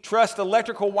 We trust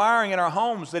electrical wiring in our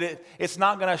homes, that it's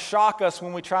not going to shock us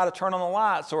when we try to turn on the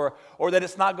lights, or that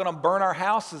it's not going to burn our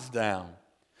houses down.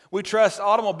 We trust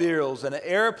automobiles and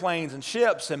airplanes and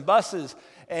ships and buses,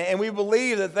 and we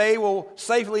believe that they will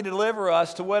safely deliver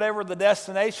us to whatever the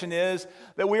destination is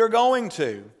that we are going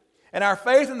to. And our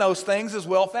faith in those things is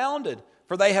well-founded,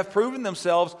 for they have proven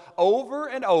themselves over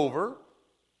and over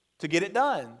to get it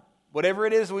done. Whatever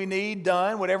it is we need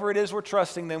done, whatever it is we're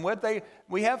trusting them with,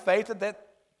 we have faith that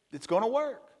it's going to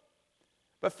work.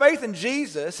 But faith in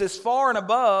Jesus is far and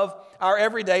above our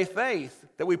everyday faith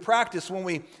that we practice when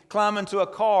we climb into a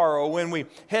car, or when we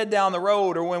head down the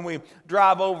road, or when we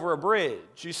drive over a bridge.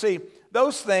 You see,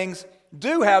 those things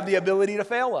do have the ability to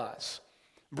fail us.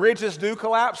 Bridges do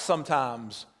collapse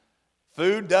sometimes.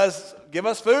 Food does give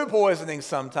us food poisoning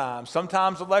sometimes.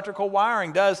 Sometimes electrical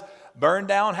wiring does burn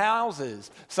down houses.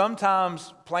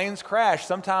 Sometimes planes crash.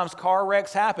 Sometimes car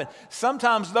wrecks happen.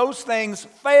 Sometimes those things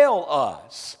fail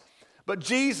us. But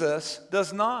Jesus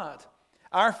does not.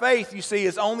 Our faith, you see,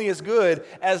 is only as good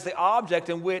as the object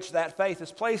in which that faith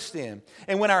is placed in.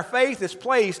 And when our faith is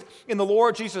placed in the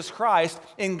Lord Jesus Christ,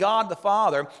 in God the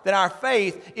Father, then our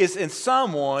faith is in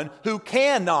someone who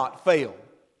cannot fail.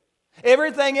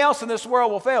 Everything else in this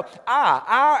world will fail.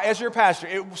 I, as your pastor,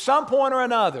 at some point or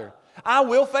another, I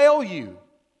will fail you.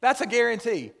 That's a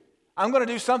guarantee. I'm going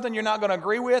to do something you're not going to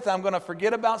agree with. I'm going to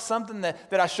forget about something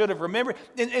that I should have remembered.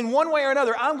 In one way or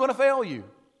another, I'm going to fail you.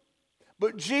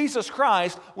 But Jesus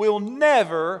Christ will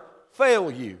never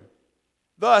fail you.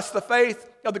 Thus, the faith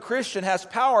of the Christian has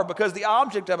power because the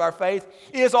object of our faith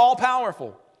is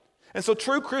all-powerful. And so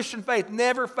true Christian faith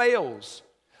never fails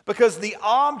because the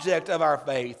object of our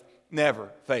faith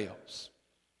never fails.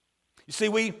 You see,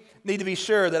 we need to be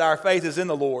sure that our faith is in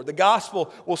the Lord. The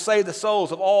gospel will save the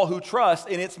souls of all who trust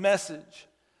in its message.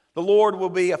 The Lord will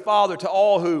be a father to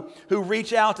all who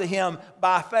reach out to Him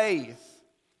by faith.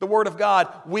 The Word of God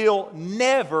will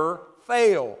never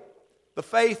fail. The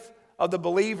faith of the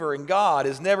believer in God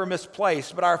is never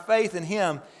misplaced, but our faith in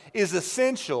Him is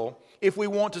essential if we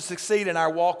want to succeed in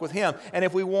our walk with Him, and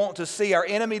if we want to see our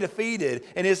enemy defeated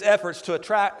in his efforts to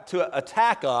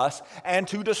attack us and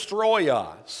to destroy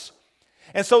us.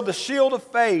 And so the shield of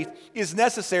faith is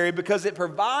necessary because it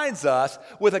provides us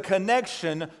with a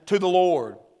connection to the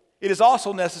Lord. It is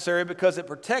also necessary because it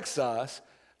protects us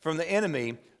from the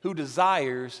enemy who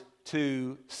desires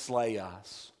to slay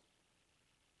us.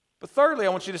 But thirdly, I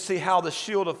want you to see how the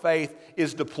shield of faith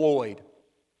is deployed.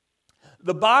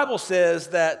 The Bible says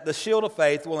that the shield of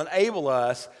faith will enable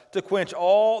us to quench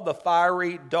all the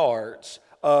fiery darts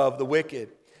of the wicked.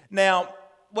 Now,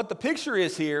 what the picture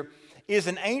is here is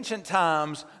in ancient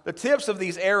times, the tips of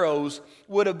these arrows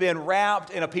would have been wrapped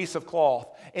in a piece of cloth,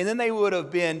 and then they would have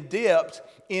been dipped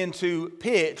into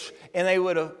pitch, and they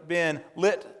would have been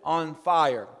lit on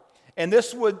fire. And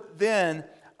this would then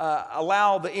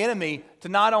allow the enemy to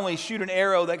not only shoot an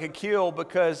arrow that could kill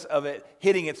because of it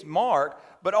hitting its mark,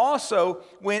 but also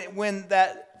when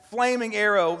that flaming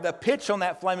arrow, the pitch on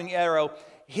that flaming arrow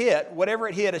hit, whatever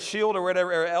it hit, a shield or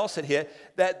whatever else it hit,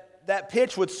 that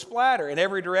pitch would splatter in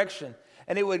every direction,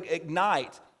 and it would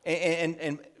ignite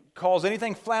and cause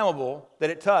anything flammable that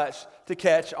it touched to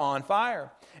catch on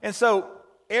fire. And so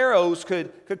arrows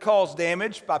could cause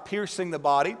damage by piercing the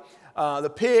body.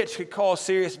 The pitch could cause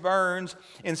serious burns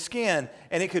in skin,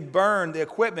 and it could burn the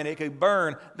equipment, it could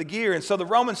burn the gear. And so the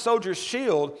Roman soldier's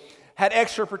shield had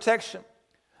extra protection.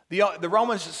 The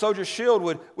Roman soldier's shield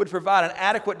would provide an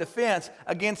adequate defense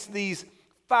against these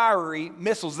fiery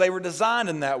missiles. They were designed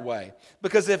in that way.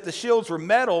 Because if the shields were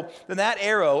metal, then that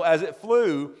arrow, as it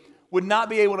flew, would not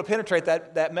be able to penetrate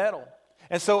that metal.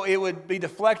 And so it would be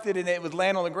deflected and it would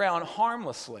land on the ground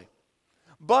harmlessly.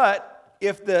 But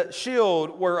if the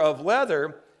shield were of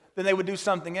leather, then they would do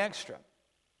something extra.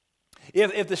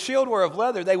 If the shield were of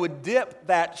leather, they would dip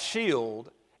that shield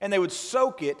and they would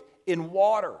soak it in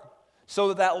water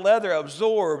so that leather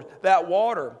absorbed that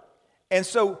water. And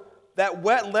so that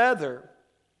wet leather,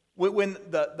 when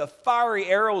the fiery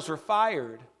arrows were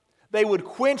fired, they would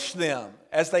quench them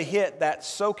as they hit that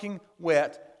soaking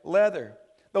wet leather.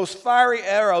 Those fiery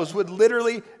arrows would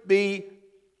literally be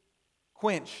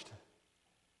quenched.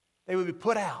 They would be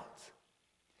put out.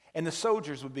 and the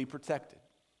soldiers would be protected.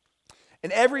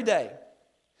 And every day,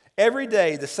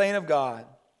 the saint of God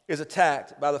is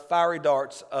attacked by the fiery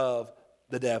darts of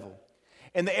the devil.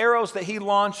 And the arrows that he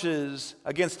launches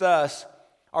against us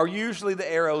are usually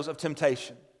the arrows of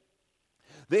temptation.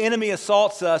 The enemy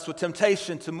assaults us with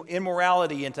temptation to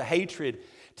immorality and to hatred,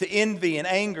 to envy and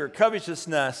anger,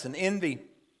 covetousness and envy,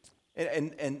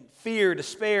 and fear,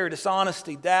 despair,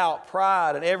 dishonesty, doubt,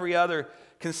 pride, and every other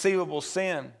conceivable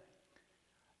sin.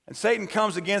 And Satan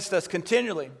comes against us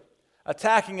continually,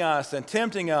 attacking us and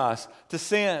tempting us to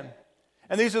sin.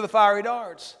 And these are the fiery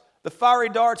darts. The fiery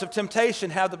darts of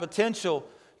temptation have the potential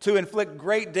to inflict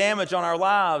great damage on our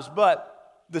lives,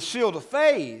 but the shield of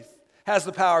faith has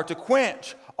the power to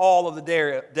quench all of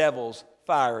the devil's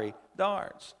fiery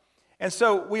darts. And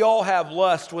so we all have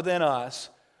lust within us,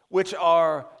 which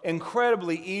are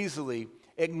incredibly easily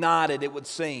ignited, it would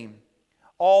seem.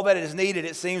 All that is needed,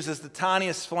 it seems, is the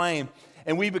tiniest flame,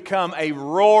 and we become a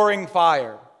roaring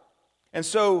fire. And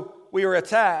so we are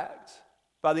attacked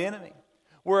by the enemy.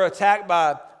 We're attacked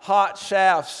by hot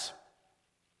shafts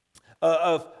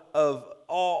of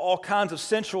all kinds of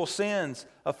sensual sins,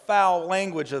 of foul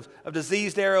language, of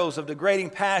diseased arrows, of degrading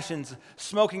passions,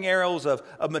 smoking arrows of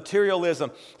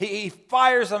materialism. He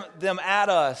fires them at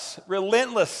us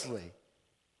relentlessly.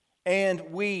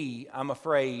 And we, I'm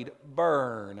afraid,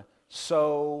 burn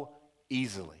so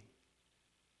easily.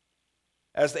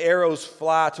 As the arrows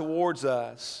fly towards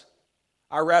us,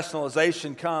 our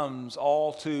rationalization comes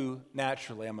all too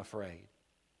naturally, I'm afraid.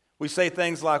 We say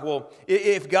things like, well,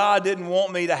 if God didn't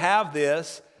want me to have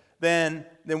this, then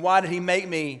why did he make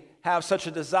me have such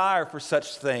a desire for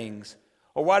such things?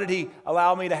 Or why did he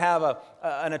allow me to have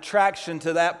an attraction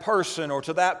to that person or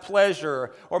to that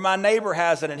pleasure? Or my neighbor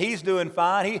has it and he's doing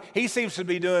fine. He seems to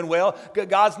be doing well.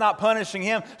 God's not punishing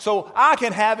him, so I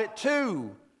can have it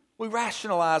too. We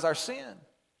rationalize our sin.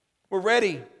 We're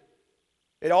ready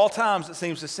at all times, it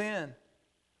seems, to sin.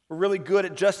 We're really good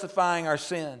at justifying our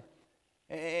sin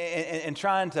and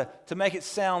trying to make it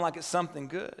sound like it's something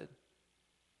good.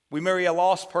 We marry a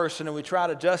lost person and we try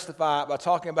to justify it by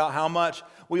talking about how much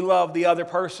we love the other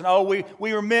person. Oh,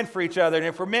 we were meant for each other, and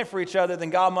if we're meant for each other, then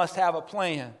God must have a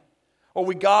plan. Or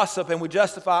we gossip and we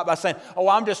justify it by saying, oh,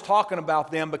 I'm just talking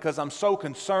about them because I'm so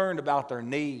concerned about their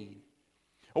need.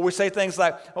 Or we say things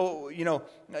like, oh,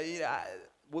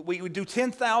 we do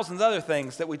 10,000 other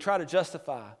things that we try to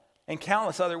justify in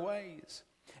countless other ways.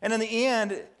 And in the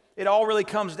end, it all really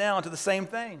comes down to the same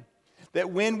thing, that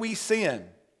when we sin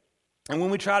and when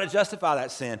we try to justify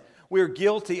that sin, we are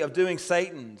guilty of doing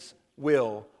Satan's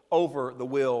will over the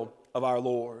will of our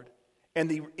Lord. And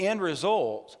the end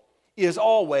result is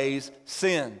always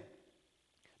sin.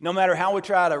 No matter how we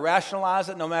try to rationalize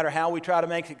it, no matter how we try to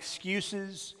make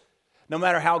excuses, no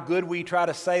matter how good we try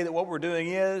to say that what we're doing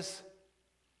is,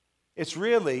 it's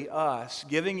really us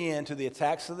giving in to the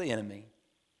attacks of the enemy,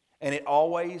 and it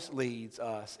always leads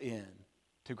us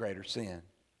into greater sin.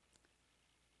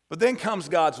 But then comes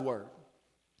God's word.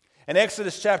 In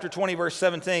Exodus chapter 20, verse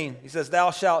 17, he says,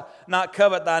 thou shalt not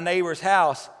covet thy neighbor's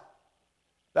house.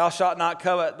 Thou shalt not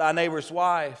covet thy neighbor's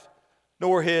wife,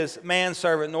 nor his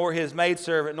manservant, nor his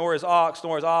maidservant, nor his ox,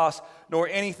 nor his ass, nor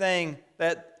anything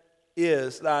that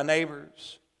is thy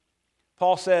neighbor's.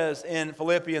 Paul says in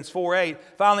Philippians 4:8,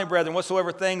 finally, brethren,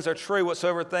 whatsoever things are true,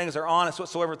 whatsoever things are honest,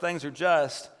 whatsoever things are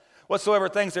just, whatsoever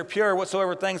things are pure,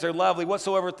 whatsoever things are lovely,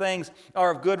 whatsoever things are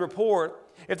of good report,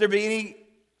 if there be any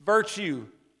virtue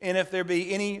and if there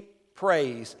be any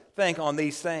praise, think on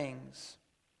these things.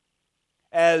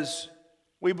 As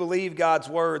we believe God's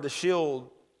word, the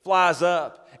shield flies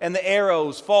up and the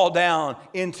arrows fall down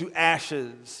into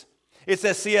ashes. It's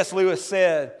as C.S. Lewis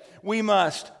said, we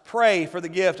must pray for the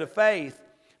gift of faith,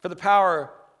 for the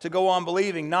power to go on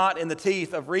believing, not in the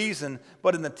teeth of reason,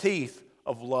 but in the teeth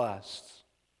of lust.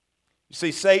 You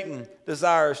see, Satan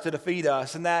desires to defeat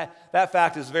us, and that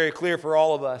fact is very clear for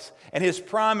all of us. And his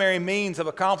primary means of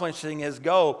accomplishing his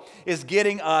goal is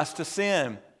getting us to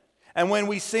sin. And when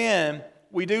we sin,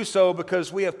 we do so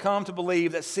because we have come to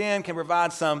believe that sin can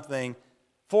provide something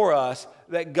for us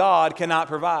that God cannot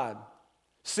provide.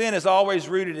 Sin is always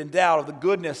rooted in doubt of the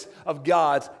goodness of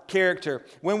God's character.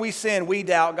 When we sin, we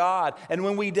doubt God. And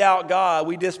when we doubt God,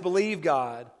 we disbelieve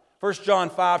God. 1 John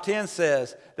 5:10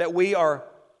 says that we are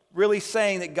really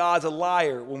saying that God's a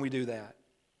liar when we do that.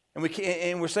 And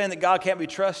we're saying that God can't be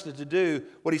trusted to do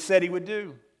what he said he would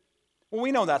do. Well,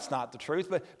 we know that's not the truth,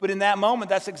 but in that moment,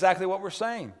 that's exactly what we're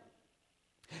saying.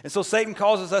 And so Satan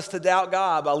causes us to doubt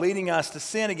God by leading us to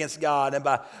sin against God and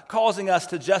by causing us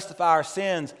to justify our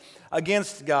sins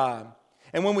against God.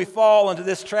 And when we fall into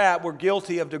this trap, we're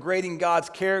guilty of degrading God's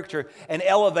character and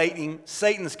elevating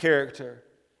Satan's character.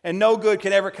 And no good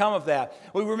can ever come of that.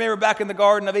 We remember back in the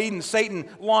Garden of Eden, Satan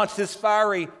launched his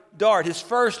fiery dart, his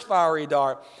first fiery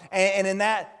dart. And in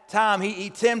that time, he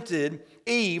tempted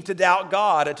Eve to doubt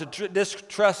God and to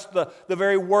distrust the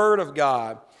very word of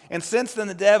God. And since then,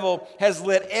 the devil has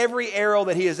lit every arrow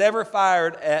that he has ever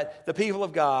fired at the people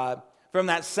of God from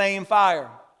that same fire.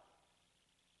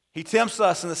 He tempts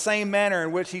us in the same manner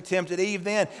in which he tempted Eve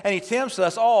then. And he tempts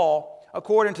us all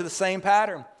according to the same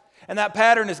pattern. And that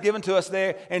pattern is given to us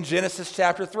there in Genesis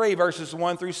chapter 3, verses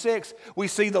 1 through 6. We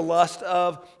see the lust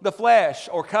of the flesh,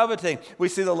 or coveting. We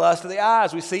see the lust of the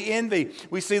eyes. We see envy.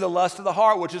 We see the lust of the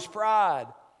heart, which is pride.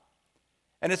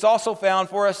 And it's also found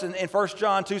for us in 1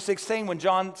 John 2:16 when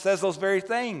John says those very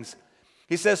things.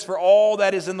 He says, "For all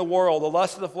that is in the world, the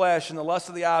lust of the flesh and the lust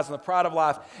of the eyes and the pride of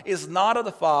life, is not of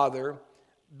the Father,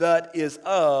 but is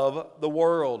of the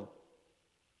world."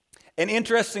 And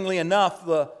interestingly enough,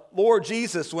 the Lord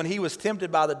Jesus, when he was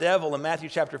tempted by the devil in Matthew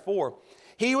chapter 4,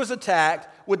 he was attacked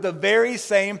with the very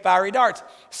same fiery darts.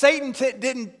 Satan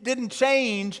didn't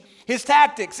change his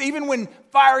tactics, even when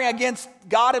firing against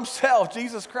God himself,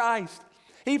 Jesus Christ.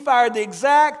 He fired the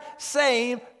exact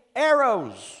same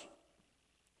arrows.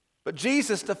 But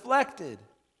Jesus deflected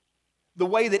the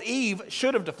way that Eve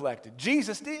should have deflected.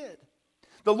 Jesus did.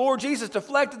 The Lord Jesus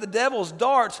deflected the devil's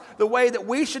darts the way that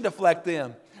we should deflect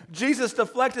them. Jesus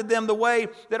deflected them the way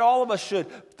that all of us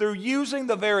should, through using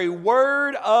the very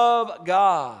word of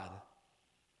God.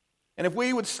 And if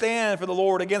we would stand for the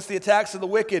Lord against the attacks of the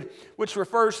wicked, which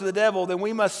refers to the devil, then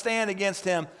we must stand against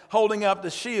him holding up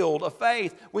the shield of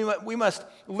faith. We must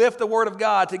lift the word of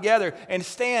God together and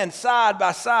stand side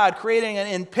by side, creating an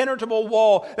impenetrable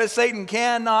wall that Satan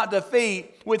cannot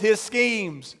defeat with his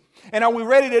schemes. And are we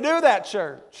ready to do that,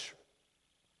 church?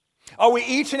 Are we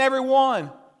each and every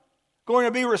one going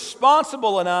to be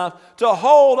responsible enough to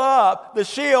hold up the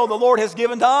shield the Lord has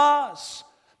given to us?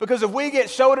 Because if we get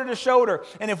shoulder to shoulder,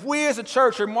 and if we as a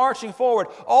church are marching forward,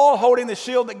 all holding the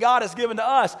shield that God has given to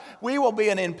us, we will be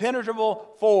an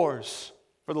impenetrable force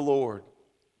for the Lord.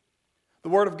 The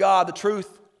Word of God, the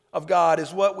truth of God,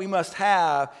 is what we must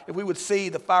have if we would see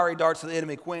the fiery darts of the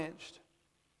enemy quenched.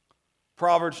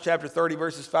 Proverbs chapter 30,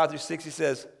 verses 5 through 6, he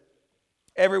says,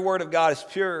 "Every word of God is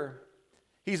pure.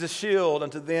 He's a shield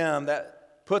unto them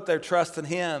that put their trust in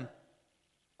him.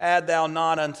 Add thou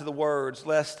not unto the words,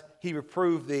 lest he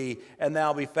reprove thee, and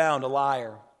thou be found a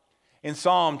liar." In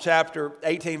Psalm chapter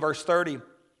 18, verse 30,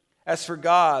 "As for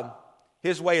God,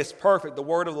 his way is perfect. The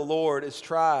word of the Lord is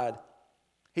tried.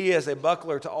 He is a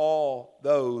buckler to all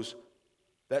those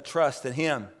that trust in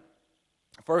him."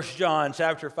 1 John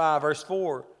chapter 5, verse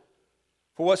 4,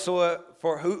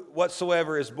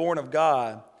 whatsoever is born of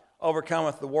God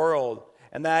overcometh the world,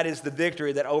 and that is the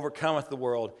victory that overcometh the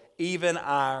world, even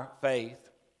our faith.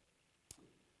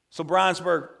 So,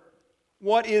 Bryansburg,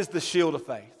 what is the shield of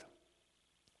faith?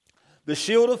 The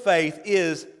shield of faith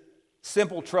is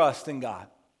simple trust in God.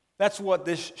 That's what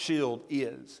this shield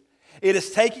is. It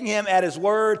is taking him at his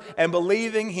word and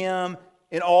believing him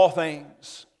in all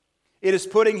things. It is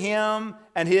putting him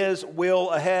and his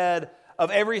will ahead of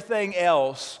everything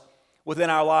else within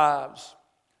our lives.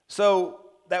 So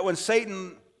that when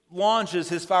Satan launches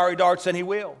his fiery darts, and he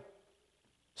will.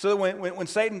 So that when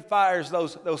Satan fires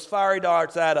those fiery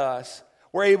darts at us,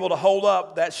 we're able to hold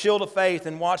up that shield of faith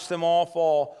and watch them all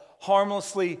fall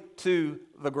harmlessly to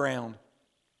the ground.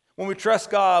 When we trust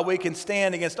God, we can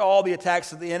stand against all the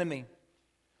attacks of the enemy.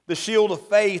 The shield of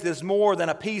faith is more than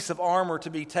a piece of armor to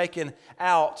be taken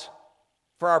out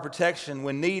for our protection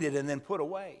when needed and then put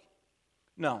away.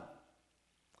 No.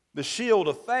 The shield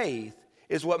of faith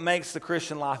is what makes the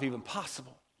Christian life even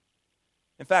possible.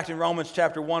 In fact, in Romans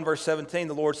chapter 1, verse 17,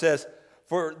 the Lord says,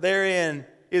 "For therein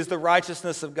is the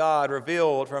righteousness of God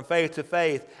revealed from faith to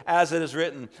faith, as it is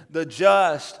written, the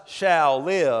just shall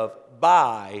live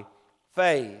by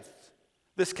faith."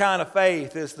 This kind of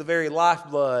faith is the very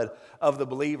lifeblood of the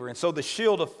believer. And so the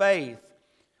shield of faith,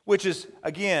 which is,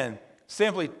 again,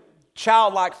 simply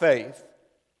childlike faith,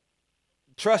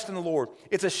 trust in the Lord,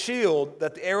 it's a shield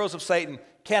that the arrows of Satan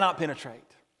cannot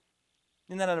penetrate.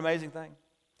 Isn't that an amazing thing?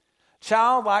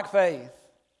 Childlike faith,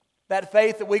 that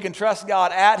faith that we can trust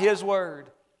God at his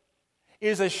word,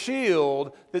 is a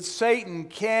shield that Satan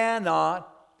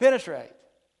cannot penetrate.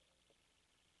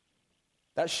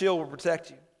 That shield will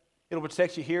protect you. It'll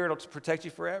protect you here. It'll protect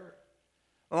you forever.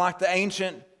 Unlike the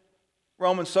ancient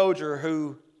Roman soldier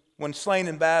who, when slain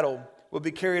in battle, would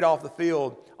be carried off the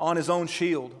field on his own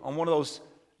shield, on one of those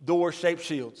door-shaped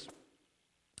shields.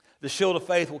 The shield of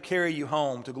faith will carry you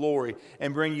home to glory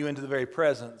and bring you into the very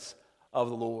presence of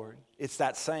the Lord. It's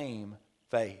that same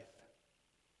faith.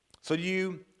 So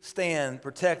you stand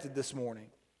protected this morning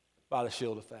by the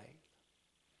shield of faith?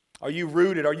 Are you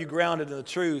rooted? Are you grounded in the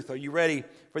truth? Are you ready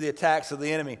for the attacks of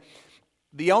the enemy?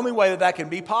 The only way that can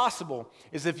be possible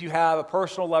is if you have a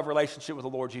personal love relationship with the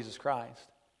Lord Jesus Christ.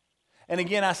 And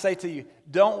again, I say to you,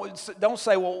 don't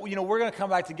say, well, we're going to come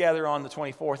back together on the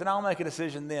 24th, and I'll make a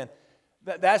decision then.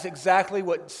 That's exactly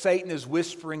what Satan is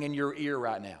whispering in your ear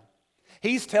right now.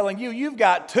 He's telling you, you've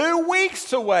got 2 weeks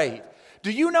to wait.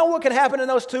 Do you know what could happen in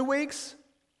those 2 weeks?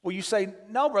 Well, you say,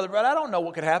 no, brother, I don't know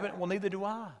what could happen. Well, neither do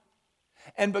I.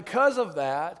 And because of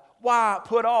that, why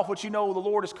put off what you know the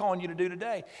Lord is calling you to do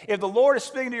today? If the Lord is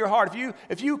speaking to your heart,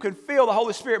 if you can feel the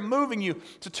Holy Spirit moving you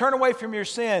to turn away from your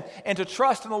sin and to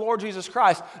trust in the Lord Jesus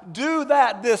Christ, do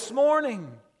that this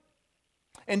morning.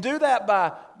 And do that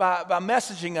by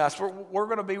messaging us. We're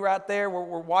going to be right there.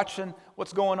 We're watching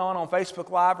what's going on Facebook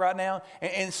Live right now.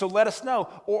 And so let us know.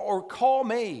 Or call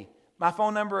me. My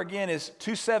phone number again is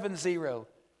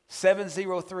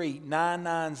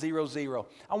 270-703-9900.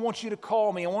 I want you to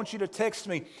call me. I want you to text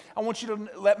me. I want you to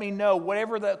let me know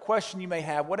whatever the question you may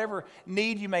have, whatever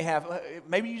need you may have.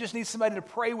 Maybe you just need somebody to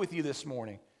pray with you this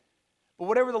morning. But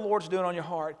whatever the Lord's doing on your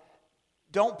heart,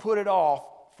 don't put it off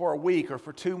for a week or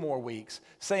for 2 more weeks,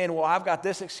 saying, well, I've got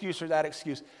this excuse or that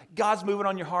excuse. God's moving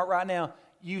on your heart right now.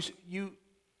 You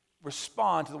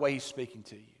respond to the way He's speaking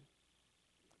to you.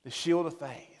 The shield of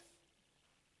faith.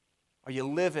 Are you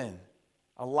living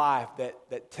a life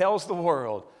that tells the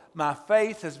world, my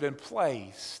faith has been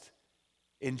placed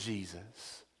in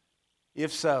Jesus?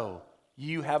 If so,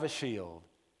 you have a shield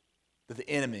that the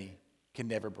enemy can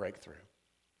never break through.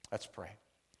 Let's pray.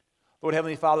 Lord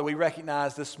Heavenly Father, we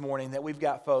recognize this morning that we've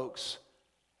got folks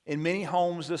in many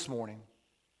homes this morning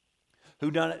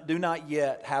who do not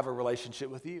yet have a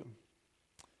relationship with you.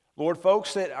 Lord,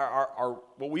 folks that are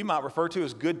what we might refer to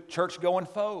as good church-going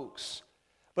folks,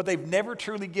 but they've never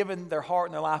truly given their heart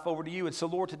and their life over to you. And so,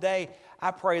 Lord, today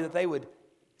I pray that they would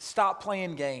stop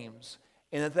playing games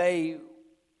and that they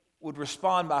would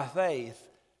respond by faith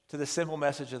to the simple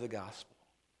message of the gospel.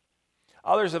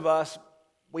 Others of us,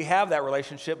 we have that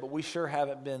relationship, but we sure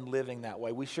haven't been living that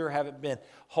way. We sure haven't been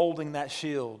holding that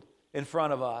shield in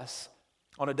front of us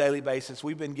on a daily basis.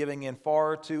 We've been giving in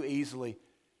far too easily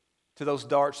to those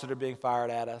darts that are being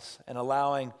fired at us and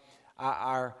allowing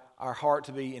our heart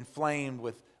to be inflamed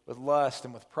with lust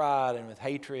and with pride and with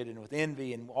hatred and with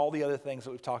envy and all the other things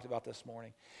that we've talked about this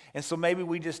morning. And so maybe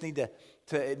we just need to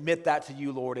admit that to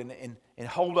you, Lord, and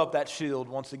hold up that shield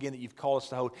once again that you've called us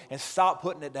to hold and stop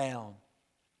putting it down.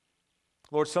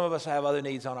 Lord, some of us have other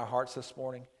needs on our hearts this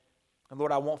morning. And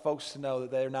Lord, I want folks to know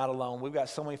that they're not alone. We've got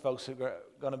so many folks who are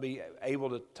going to be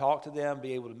able to talk to them,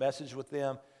 be able to message with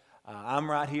them.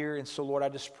 I'm right here. And so, Lord, I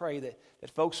just pray that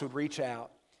folks would reach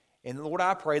out. And Lord,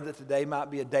 I pray that today might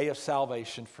be a day of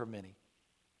salvation for many.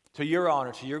 To your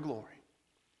honor, to your glory.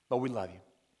 Lord, we love you.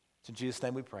 It's in Jesus'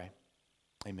 name we pray.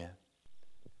 Amen.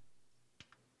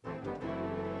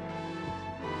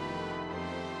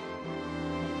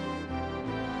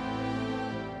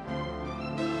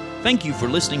 Thank you for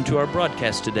listening to our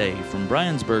broadcast today from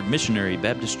Bryansburg Missionary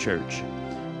Baptist Church.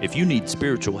 If you need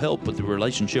spiritual help with the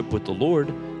relationship with the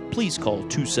Lord, please call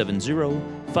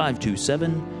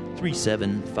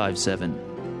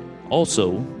 270-527-3757. Also,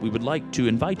 we would like to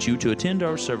invite you to attend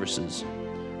our services.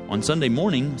 On Sunday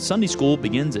morning, Sunday school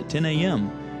begins at 10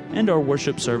 a.m., and our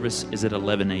worship service is at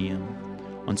 11 a.m.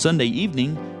 On Sunday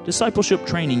evening, discipleship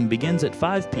training begins at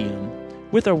 5 p.m.,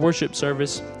 with our worship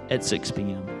service at 6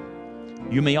 p.m.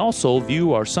 You may also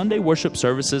view our Sunday worship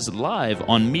services live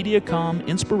on Mediacom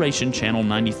Inspiration Channel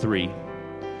 93.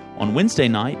 On Wednesday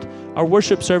night, our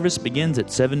worship service begins at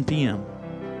 7 p.m.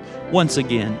 Once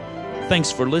again,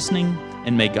 thanks for listening,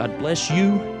 and may God bless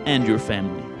you and your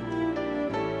family.